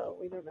renewed, so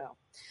we don't know."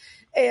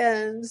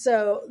 And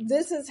so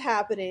this is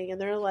happening,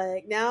 and they're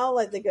now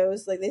the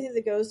ghosts, they think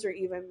the ghosts are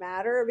even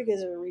madder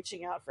because they're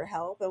reaching out for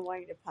help and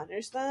wanting to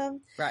punish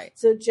them. Right.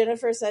 So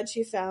Jennifer said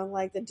she found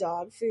the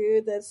dog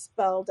food that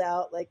spelled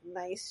out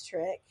nice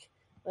trick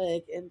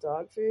in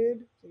dog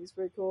food. I think it's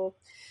pretty cool.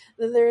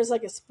 Then there's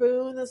a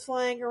spoon that's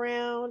flying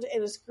around,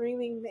 and a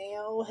screaming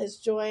male has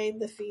joined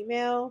the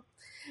female.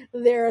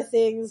 There are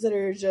things that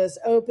are just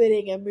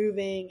opening and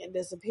moving and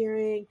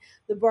disappearing.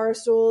 The bar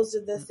stools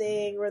did the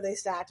thing where they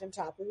stacked on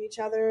top of each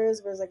other,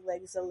 where it's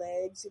legs to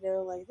legs, they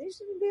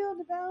shouldn't be able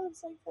to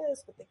balance like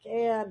this, but they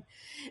can.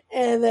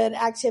 And then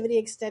activity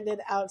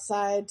extended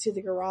outside to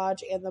the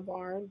garage and the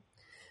barn.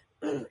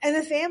 And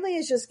the family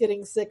is just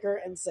getting sicker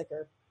and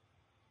sicker.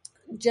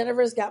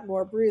 Jennifer's got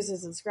more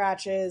bruises and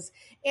scratches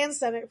and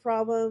stomach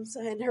problems,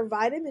 and her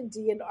vitamin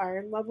D and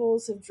iron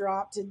levels have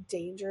dropped to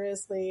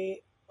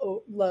dangerously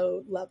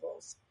low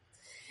levels.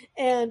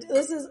 And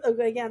this is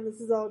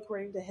all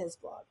according to his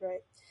blog,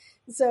 right?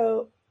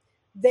 So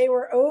they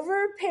were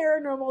over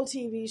paranormal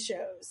TV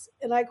shows,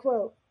 and I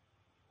quote,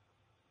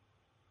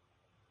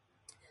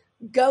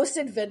 "Ghost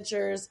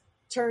Adventures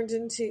turned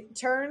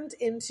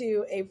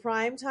into a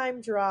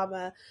primetime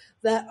drama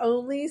that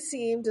only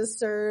seemed to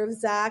serve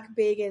Zach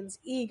Bagans'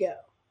 ego."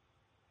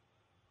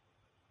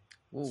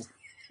 Ooh.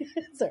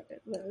 Sorry,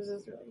 that was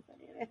just really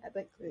funny. I had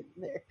that clue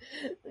in there.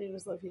 I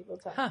just love people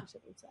talking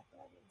shit with Zach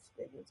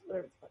Bagans,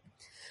 whatever the fuck.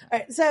 All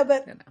right, so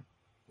but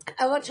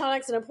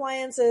electronics and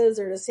appliances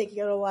are just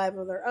taking out a life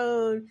of their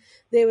own.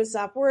 They would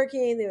stop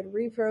working. They would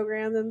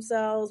reprogram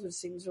themselves, which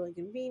seems really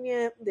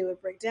convenient. They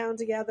would break down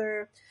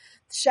together.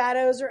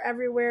 Shadows are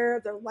everywhere.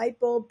 Their light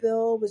bulb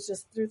bill was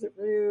just through the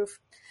roof.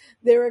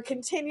 They were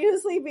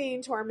continuously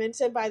being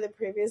tormented by the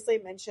previously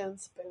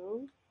mentioned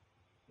spoon.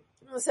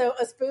 So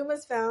a spoon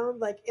was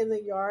found in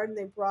the yard, and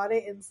they brought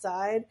it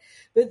inside,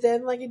 but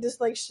then it just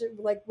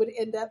would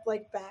end up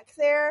back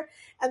there,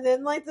 and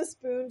then the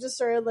spoon just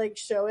started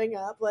showing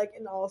up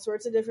in all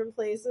sorts of different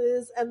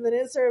places, and then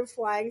it started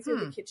flying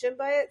through the kitchen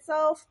by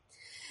itself.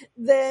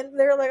 Then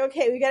they're like,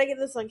 "Okay, we got to get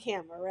this on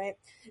camera," right?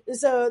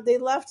 So they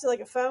left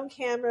a phone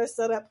camera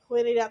set up,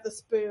 pointed at the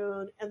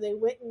spoon, and they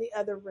went in the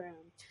other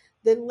room.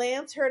 Then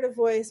Lance heard a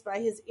voice by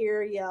his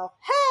ear yell,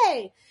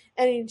 "Hey!"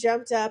 And he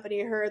jumped up, and he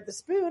heard the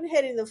spoon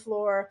hitting the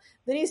floor.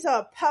 Then he saw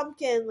a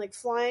pumpkin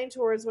flying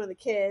towards one of the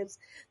kids.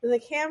 Then the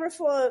camera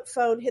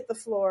phone hit the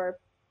floor.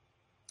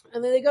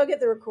 And then they go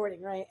get the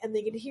recording, right? And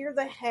they could hear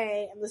the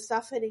hay and the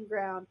stuff hitting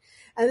ground.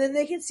 And then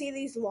they could see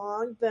these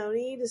long,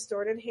 bony,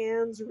 distorted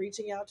hands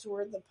reaching out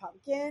toward the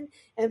pumpkin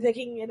and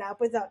picking it up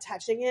without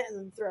touching it and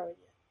then throwing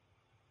it.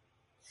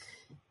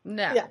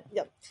 No.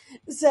 Yeah.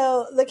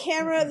 So the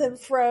camera then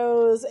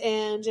froze,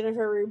 and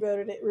Jennifer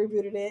rebooted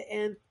it,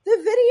 and the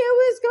video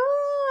is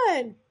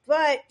gone.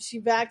 But she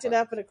backed it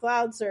up in a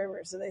cloud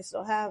server, so they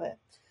still have it.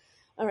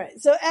 All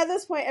right. So at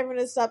this point, everyone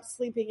has stopped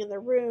sleeping in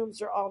their rooms.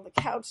 They're all on the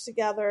couch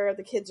together.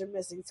 The kids are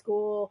missing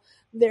school.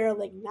 Their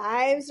like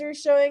knives are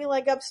showing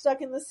like up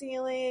stuck in the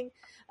ceiling.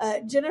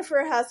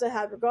 Jennifer has to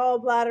have her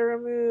gallbladder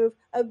removed.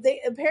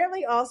 They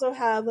apparently also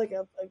have like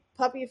a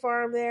puppy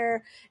farm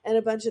there, and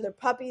a bunch of their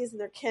puppies in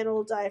their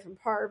kennel die from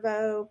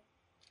parvo.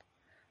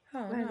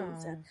 Oh,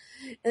 no.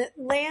 And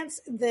Lance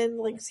then,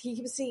 like, he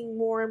keeps seeing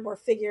more and more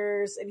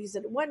figures, and he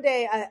said, one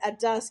day at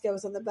dusk, I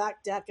was on the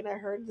back deck and I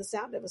heard the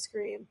sound of a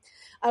scream.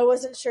 I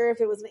wasn't sure if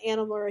it was an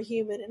animal or a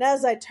human, and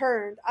as I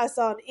turned, I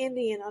saw an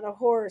Indian on a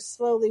horse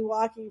slowly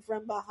walking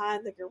from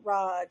behind the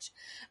garage.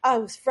 I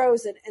was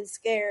frozen and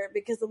scared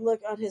because the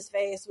look on his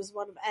face was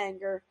one of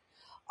anger.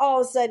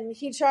 All of a sudden,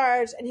 he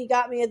charged, and he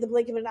got me at the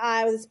blink of an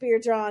eye with a spear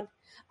drawn.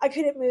 I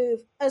couldn't move.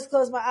 I just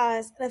closed my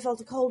eyes, and I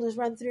felt a coldness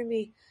run through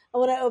me. And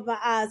when I opened my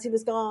eyes, he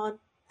was gone,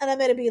 and I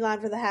made a beeline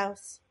for the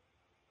house.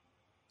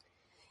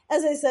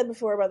 As I said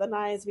before about the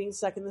knives being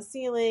stuck in the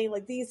ceiling,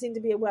 like, these seemed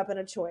to be a weapon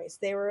of choice.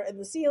 They were in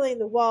the ceiling,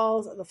 the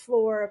walls, and the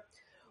floor.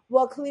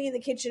 While cleaning the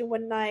kitchen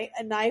one night,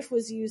 a knife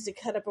was used to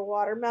cut up a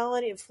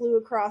watermelon. It flew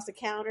across the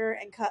counter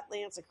and cut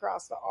Lance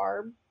across the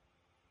arm.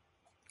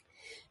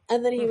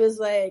 And then he was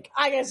like,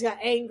 I just got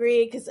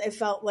angry because I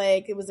felt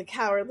like it was a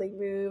cowardly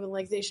move and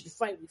like they should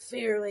fight me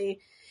fairly.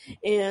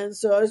 And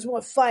so I just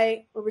want to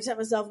fight or protect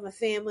myself and my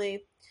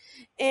family.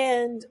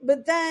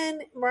 But then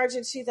March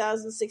of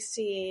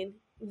 2016,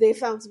 they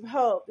found some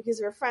hope because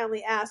they were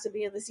finally asked to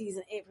be in the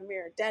season 8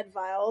 premiere of Dead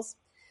Files.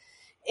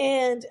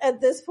 And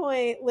at this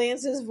point,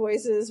 Lance's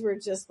voices were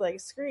just like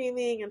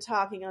screaming and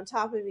talking on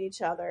top of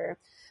each other.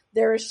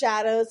 There were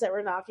shadows that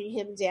were knocking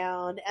him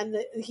down, and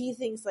he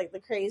thinks like the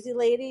crazy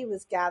lady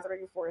was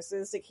gathering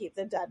forces to keep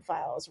the Dead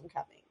Files from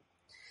coming.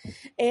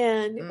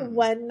 And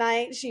one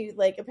night she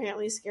like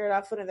apparently scared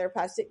off one of their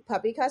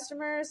puppy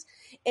customers,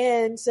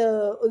 and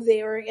so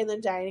they were in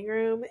the dining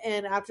room,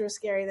 and after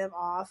scaring them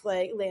off,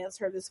 like Lance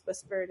heard this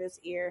whisper in his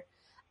ear,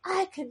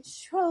 I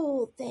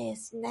control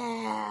this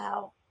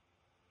now.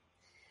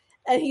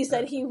 And he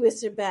said he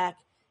whispered back,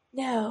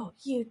 no,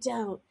 you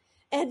don't.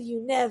 And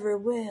you never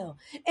will.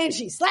 And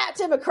she slapped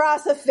him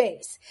across the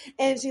face.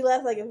 And she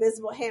left like a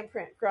visible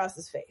handprint across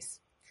his face.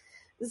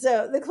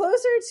 So the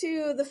closer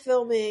to the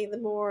filming, the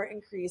more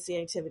increased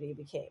the activity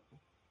became.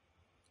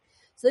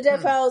 So the Dead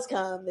Files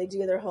come. They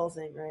do their whole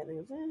thing, right? They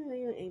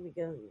go, Amy,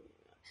 go.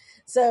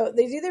 So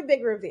they do their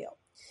big reveal.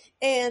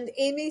 And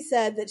Amy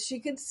said that she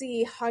could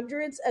see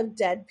hundreds of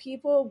dead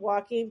people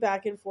walking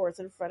back and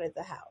forth in front of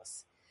the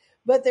house.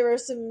 But there were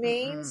some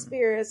main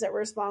spirits that were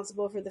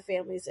responsible for the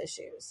family's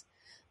issues.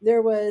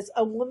 There was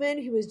a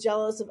woman who was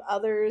jealous of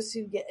others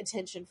who get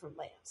attention from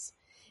Lance.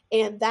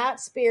 And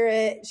that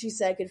spirit, she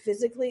said, could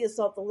physically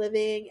assault the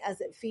living as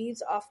it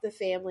feeds off the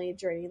family,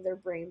 draining their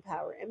brain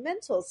power and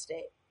mental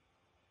state.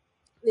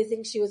 They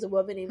think she was a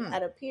woman named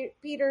Etta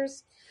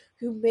Peters,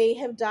 who may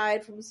have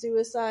died from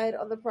suicide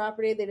on the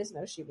property. They just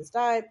know she was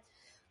died.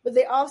 But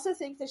they also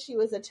think that she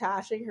was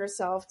attaching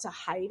herself to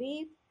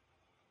Heidi,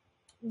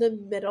 the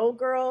middle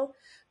girl,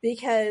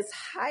 because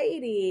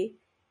Heidi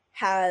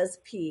has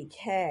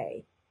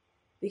PK.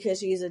 Because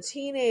she's a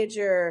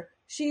teenager,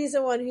 she's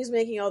the one who's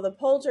making all the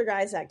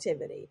poltergeist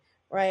activity,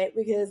 right?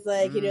 Because,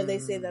 like, you know, they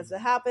say that's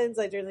what happens,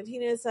 like, during the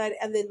teenage side,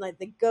 and then, like,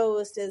 the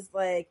ghost is,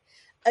 like,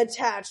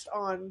 attached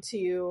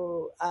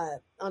onto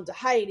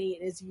Heidi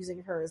and is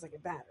using her as, like, a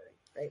battery,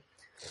 right?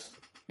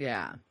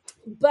 Yeah.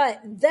 But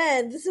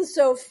then, this is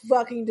so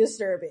fucking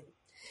disturbing.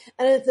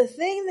 And it's a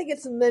thing that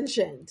gets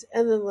mentioned,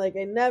 and then, like,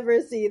 I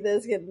never see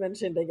this get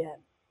mentioned again.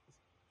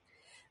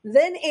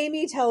 Then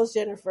Amy tells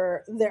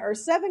Jennifer there are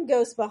 7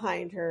 ghosts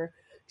behind her,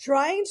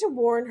 trying to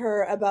warn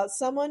her about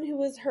someone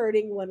who is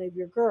hurting one of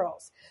your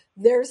girls.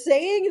 They're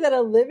saying that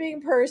a living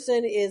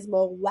person is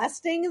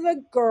molesting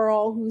the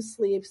girl who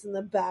sleeps in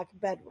the back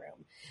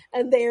bedroom,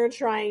 and they are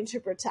trying to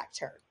protect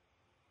her.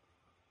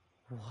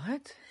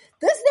 What?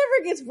 This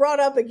never gets brought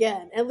up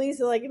again, at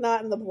least like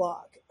not in the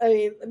blog. I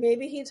mean,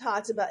 maybe he didn't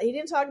talk about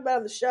it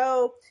on the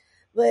show.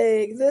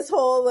 Like, this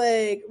whole,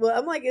 like, well,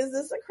 I'm like, is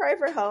this a cry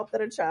for help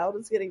that a child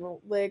is getting,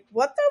 like,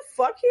 what the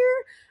fuck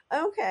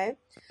here? Okay.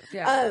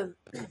 Yeah.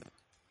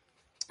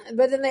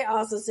 But then they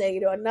also say, you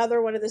know,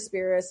 another one of the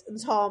spirits, a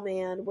tall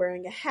man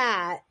wearing a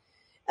hat,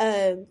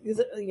 is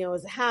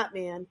a hat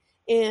man.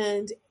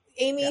 And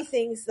Amy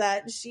thinks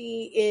that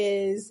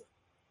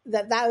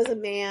that was a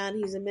man.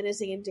 He's a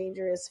menacing and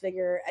dangerous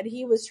figure. And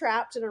he was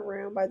trapped in a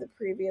room by the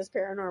previous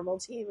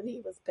paranormal team, and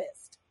he was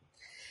pissed.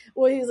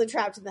 Well, he was like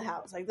trapped in the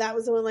house. Like, that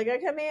was the one, like, I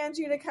command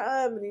you to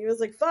come. And he was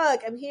like,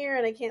 fuck, I'm here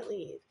and I can't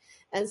leave.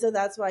 And so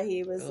that's why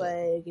he was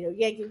like, you know,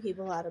 yanking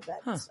people out of bed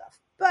and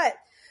stuff. But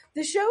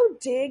the show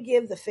did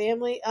give the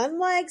family,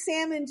 unlike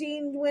Sam and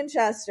Dean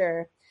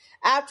Winchester,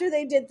 after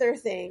they did their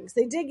things,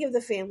 they did give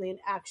the family an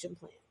action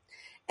plan.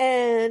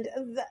 And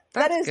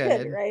that is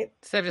good, right?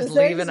 Instead of just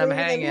leaving them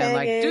hanging,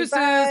 like, deuces,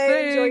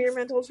 enjoy your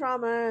mental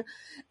trauma.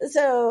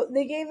 So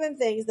they gave them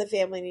things the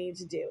family needed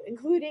to do,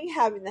 including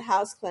having the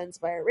house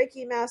cleansed by a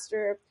Reiki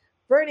master,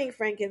 burning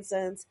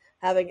frankincense,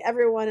 having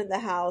everyone in the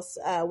house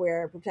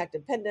wear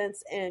protective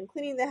pendants, and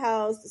cleaning the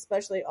house,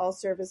 especially all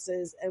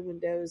surfaces and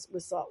windows,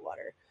 with salt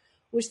water,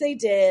 which they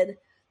did.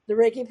 The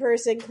Reiki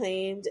person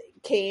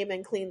came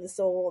and cleaned the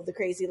soul of the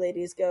crazy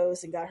lady's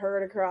ghost and got her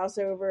to cross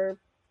over.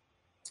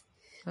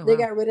 Oh, They wow.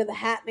 got rid of the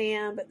Hat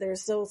Man, but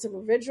there's still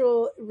some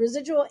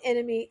residual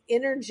enemy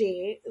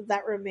energy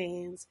that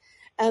remains,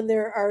 and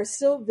there are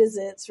still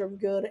visits from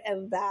good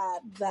and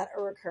bad that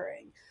are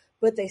occurring.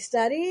 But they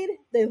studied,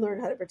 they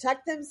learned how to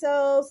protect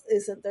themselves, they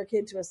sent their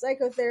kid to a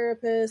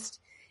psychotherapist,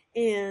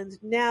 and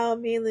now,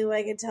 mainly what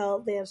I can tell,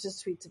 they have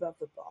just tweets about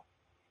football.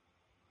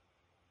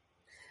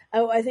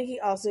 Oh, I think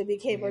he also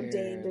became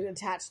ordained and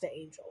attached to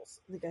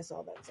angels. I think I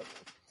saw that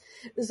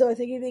somewhere. So I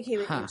think he became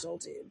an angel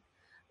dude.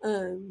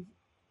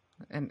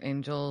 An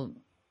angel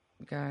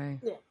guy.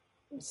 Yeah.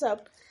 So,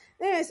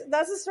 anyways,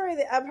 that's the story of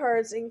the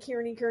Ebbharts in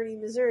Kearney,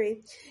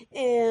 Missouri,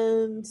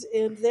 and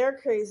their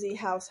crazy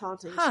house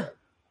haunting shit.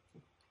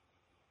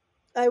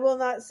 I will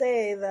not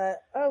say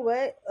that. Oh,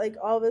 what? Like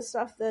all this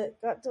stuff that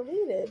got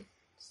deleted.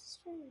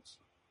 Strange.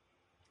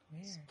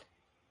 Weird.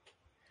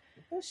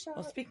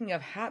 Well, speaking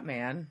of Hat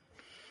Man,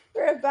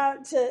 we're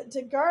about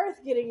to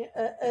Garth getting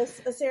a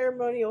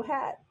ceremonial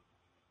hat.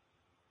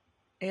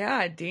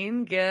 Yeah,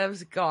 Dean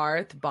gives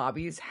Garth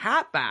Bobby's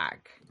hat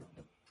back.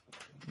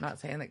 I'm not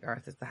saying that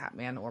Garth is the Hat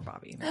Man or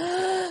Bobby.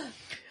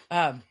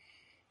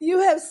 You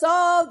have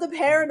solved the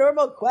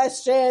paranormal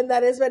question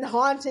that has been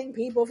haunting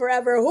people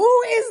forever.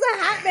 Who is the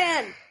Hat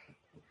Man?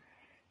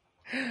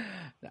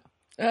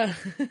 No.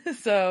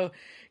 So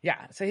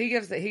he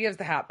gives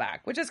the hat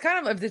back, which is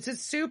kind of it's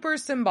just super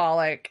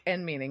symbolic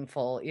and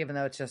meaningful, even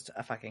though it's just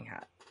a fucking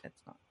hat. It's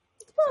not.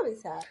 It's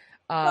Bobby's hat.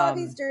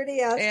 Bobby's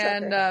dirty ass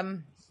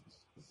trucker.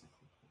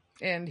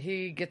 And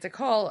he gets a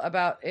call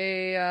about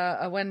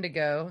a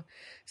Wendigo,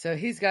 so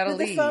he's got to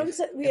leave.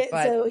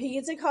 So he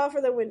gets a call for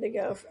the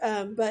Wendigo,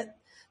 but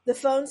the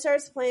phone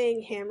starts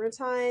playing Hammer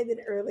Time. And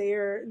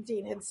earlier,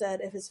 Dean had said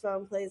if his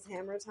phone plays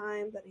Hammer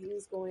Time, that he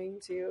was going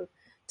to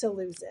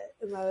lose it,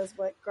 and that is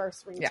what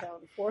Garth's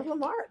ringtone for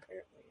Lamar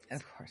apparently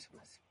is. Of course it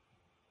was.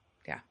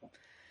 Yeah,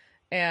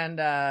 and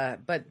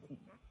but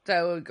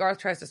so Garth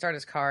tries to start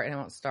his car and it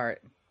won't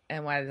start.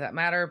 And why does that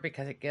matter?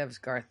 Because it gives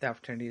Garth the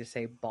opportunity to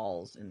say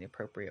balls in the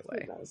appropriate way.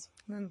 It does.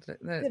 Then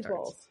Good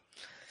balls.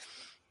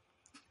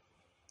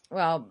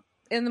 Well,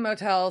 in the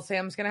motel,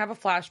 Sam's going to have a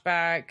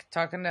flashback,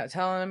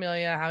 telling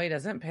Amelia how he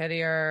doesn't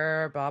pity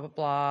her, blah, blah,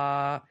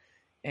 blah,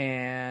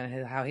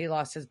 and how he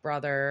lost his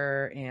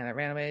brother, and it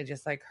ran away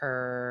just like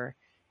her,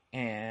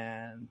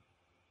 and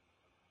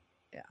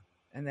yeah.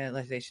 And then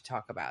they should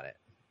talk about it.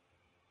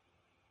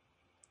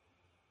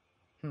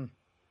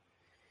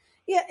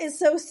 Yeah, it's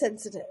so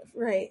sensitive,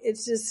 right?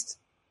 It's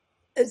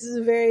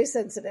a very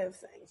sensitive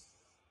thing.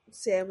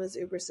 Sam is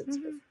uber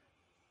sensitive.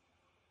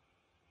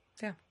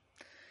 Mm-hmm. Yeah.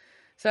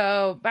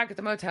 So back at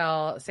the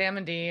motel, Sam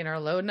and Dean are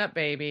loading up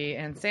baby,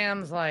 and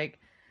Sam's like,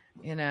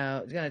 he's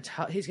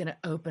gonna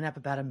open up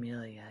about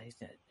Amelia.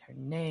 Her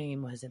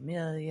name was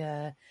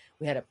Amelia.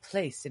 We had a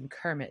place in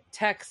Kermit,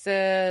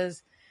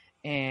 Texas,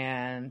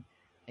 and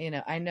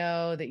I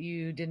know that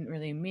you didn't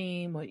really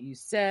mean what you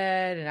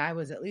said, and I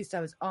was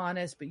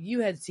honest, but you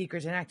had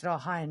secrets and acted all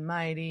high and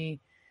mighty,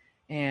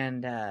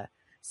 and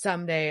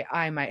someday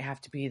I might have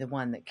to be the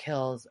one that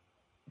kills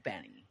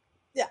Benny.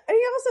 Yeah, and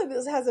he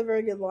also has a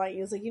very good line.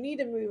 He's like, "You need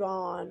to move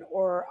on,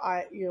 or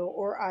I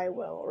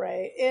will."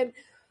 Right,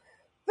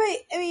 but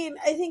I mean,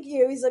 I think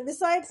he's like,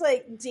 besides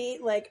like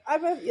Dean, like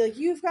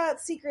you've got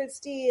secrets,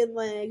 Dean,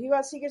 like you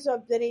got secrets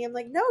about Benny. I'm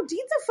like, no,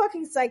 Dean's a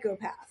fucking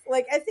psychopath.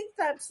 Like, I think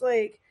that's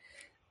like.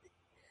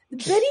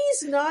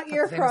 Benny's not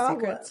your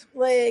problem.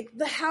 Like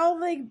how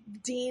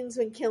Dean's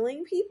been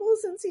killing people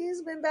since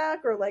he's been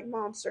back, or like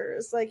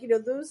monsters, like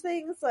those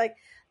things. Like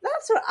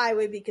that's what I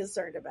would be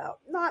concerned about,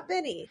 not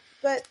Benny.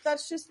 But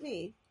that's just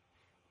me.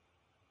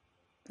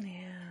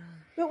 Yeah.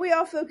 But we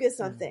all focus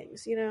on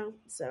things,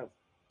 So.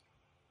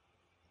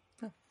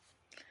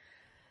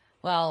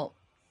 Well,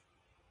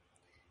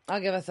 I'll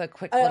give us a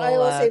quick little. I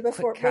will say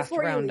before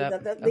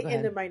Roundup. You leave, the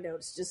end of my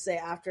notes just say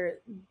after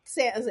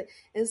Sam,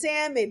 and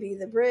Sam may be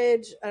the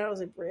bridge. I don't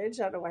know bridge.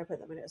 I don't know why I put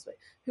that in my notes, but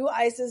who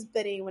ices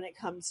Benny when it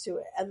comes to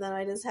it, and then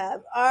I just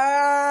have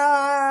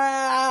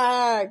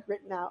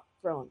written out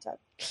for all time.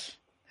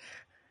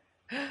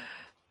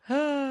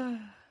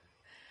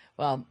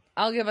 Well,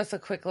 I'll give us a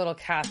quick little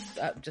cast.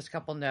 Just a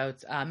couple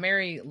notes.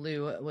 Mary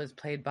Lou was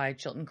played by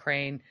Chilton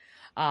Crane.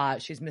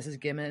 She's Mrs.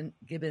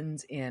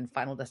 Gibbons in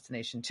Final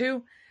Destination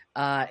 2.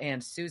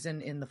 And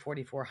Susan in the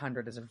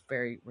 4400 is a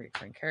very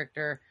recurring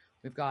character.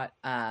 We've got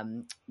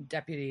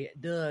Deputy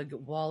Doug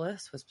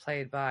Wallace was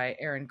played by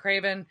Aaron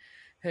Craven,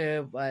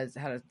 who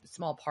had a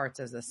small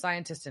parts as a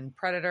scientist in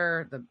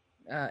Predator,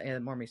 in a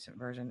more recent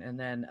version, and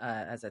then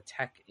as a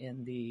tech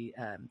in the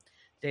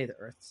Day the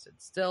Earth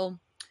Stood Still.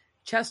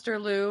 Chester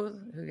Lou,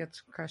 who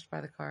gets crushed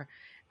by the car,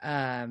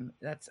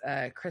 that's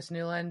Chris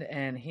Newland,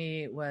 and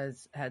he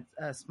had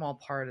a small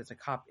part as a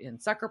cop in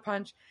Sucker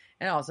Punch,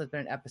 and also has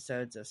been in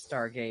episodes of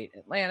Stargate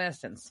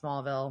Atlantis and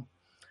Smallville.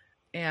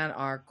 And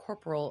our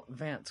Corporal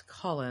Vance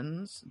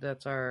Collins,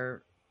 that's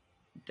our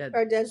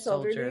dead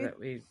soldier that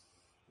we,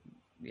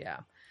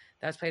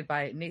 that's played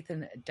by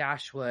Nathan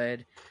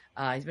Dashwood.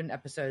 He's been in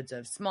episodes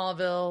of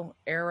Smallville,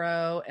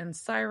 Arrow, and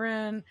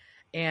Siren,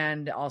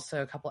 and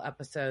also a couple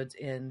episodes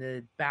in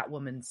the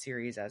Batwoman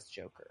series as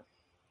Joker.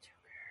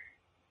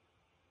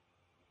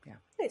 Yeah.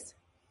 Nice.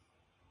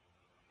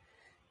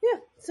 Yeah.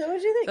 So what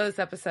did you think? So this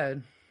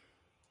episode,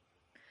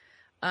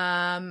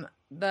 I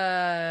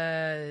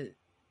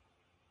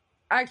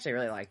actually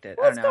really liked it.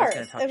 Well, I don't know. I was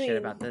going to talk shit shit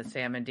about the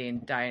Sam and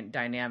Dean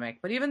dynamic,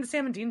 but even the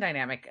Sam and Dean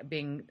dynamic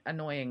being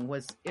annoying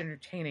was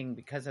entertaining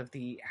because of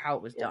how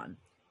it was done,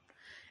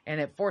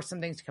 and it forced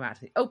some things to come out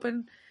to the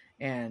open,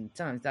 and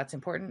sometimes that's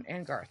important.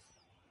 And Garth,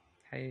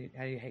 how do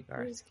you hate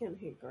Garth? I just can't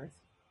hate Garth.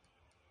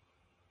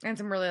 And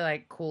some really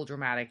like cool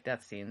dramatic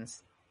death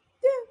scenes.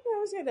 Yeah, that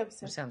was a good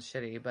episode. Which sounds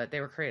shitty, but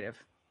they were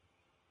creative.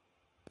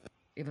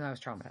 Even though I was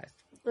traumatized.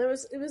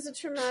 It was a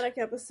traumatic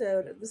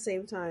episode at the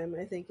same time.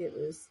 I think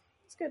it's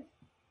good.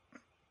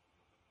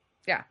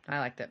 Yeah, I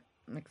liked it.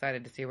 I'm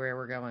excited to see where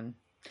we're going.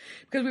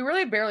 Because we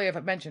really barely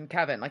have mentioned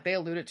Kevin. Like, they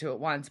alluded to it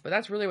once, but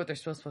that's really what they're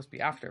supposed to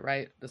be after,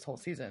 right? This whole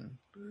season.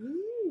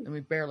 Ooh. And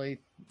we've barely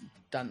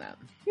done that.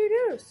 Who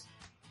knows?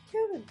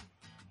 Kevin.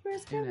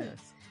 Where's Kevin? Who knows?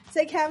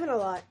 Say Kevin a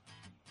lot.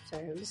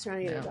 Sorry, I'm just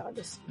trying to get a dog.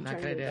 I'm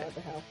trying to get a dog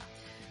to help.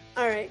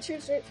 All right,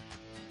 cheers, Rick.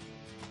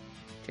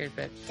 Cheers,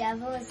 bitch.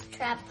 Devil's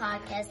Trap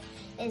Podcast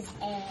is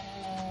a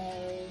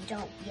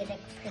Don't Get It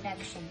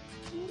production.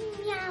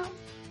 Meow.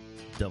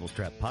 Devil's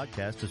Trap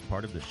Podcast is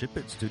part of the Ship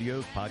It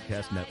Studios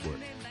Podcast Network.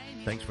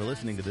 Thanks for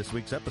listening to this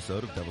week's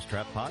episode of Devil's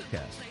Trap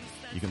Podcast.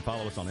 You can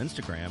follow us on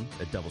Instagram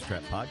at Devil's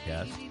Trap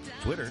Podcast,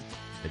 Twitter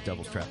at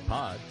Devil's Trap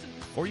Pod,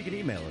 or you can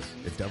email us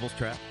at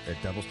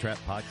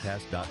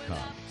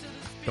devilstrap@devilstrappodcast.com.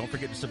 Don't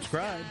forget to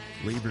subscribe,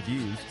 leave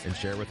reviews, and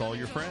share with all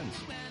your friends.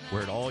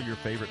 We're at all your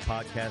favorite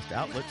podcast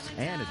outlets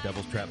and at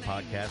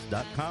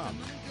devilstrappodcast.com.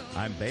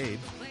 I'm Babe.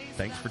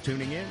 Thanks for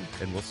tuning in,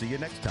 and we'll see you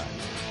next time.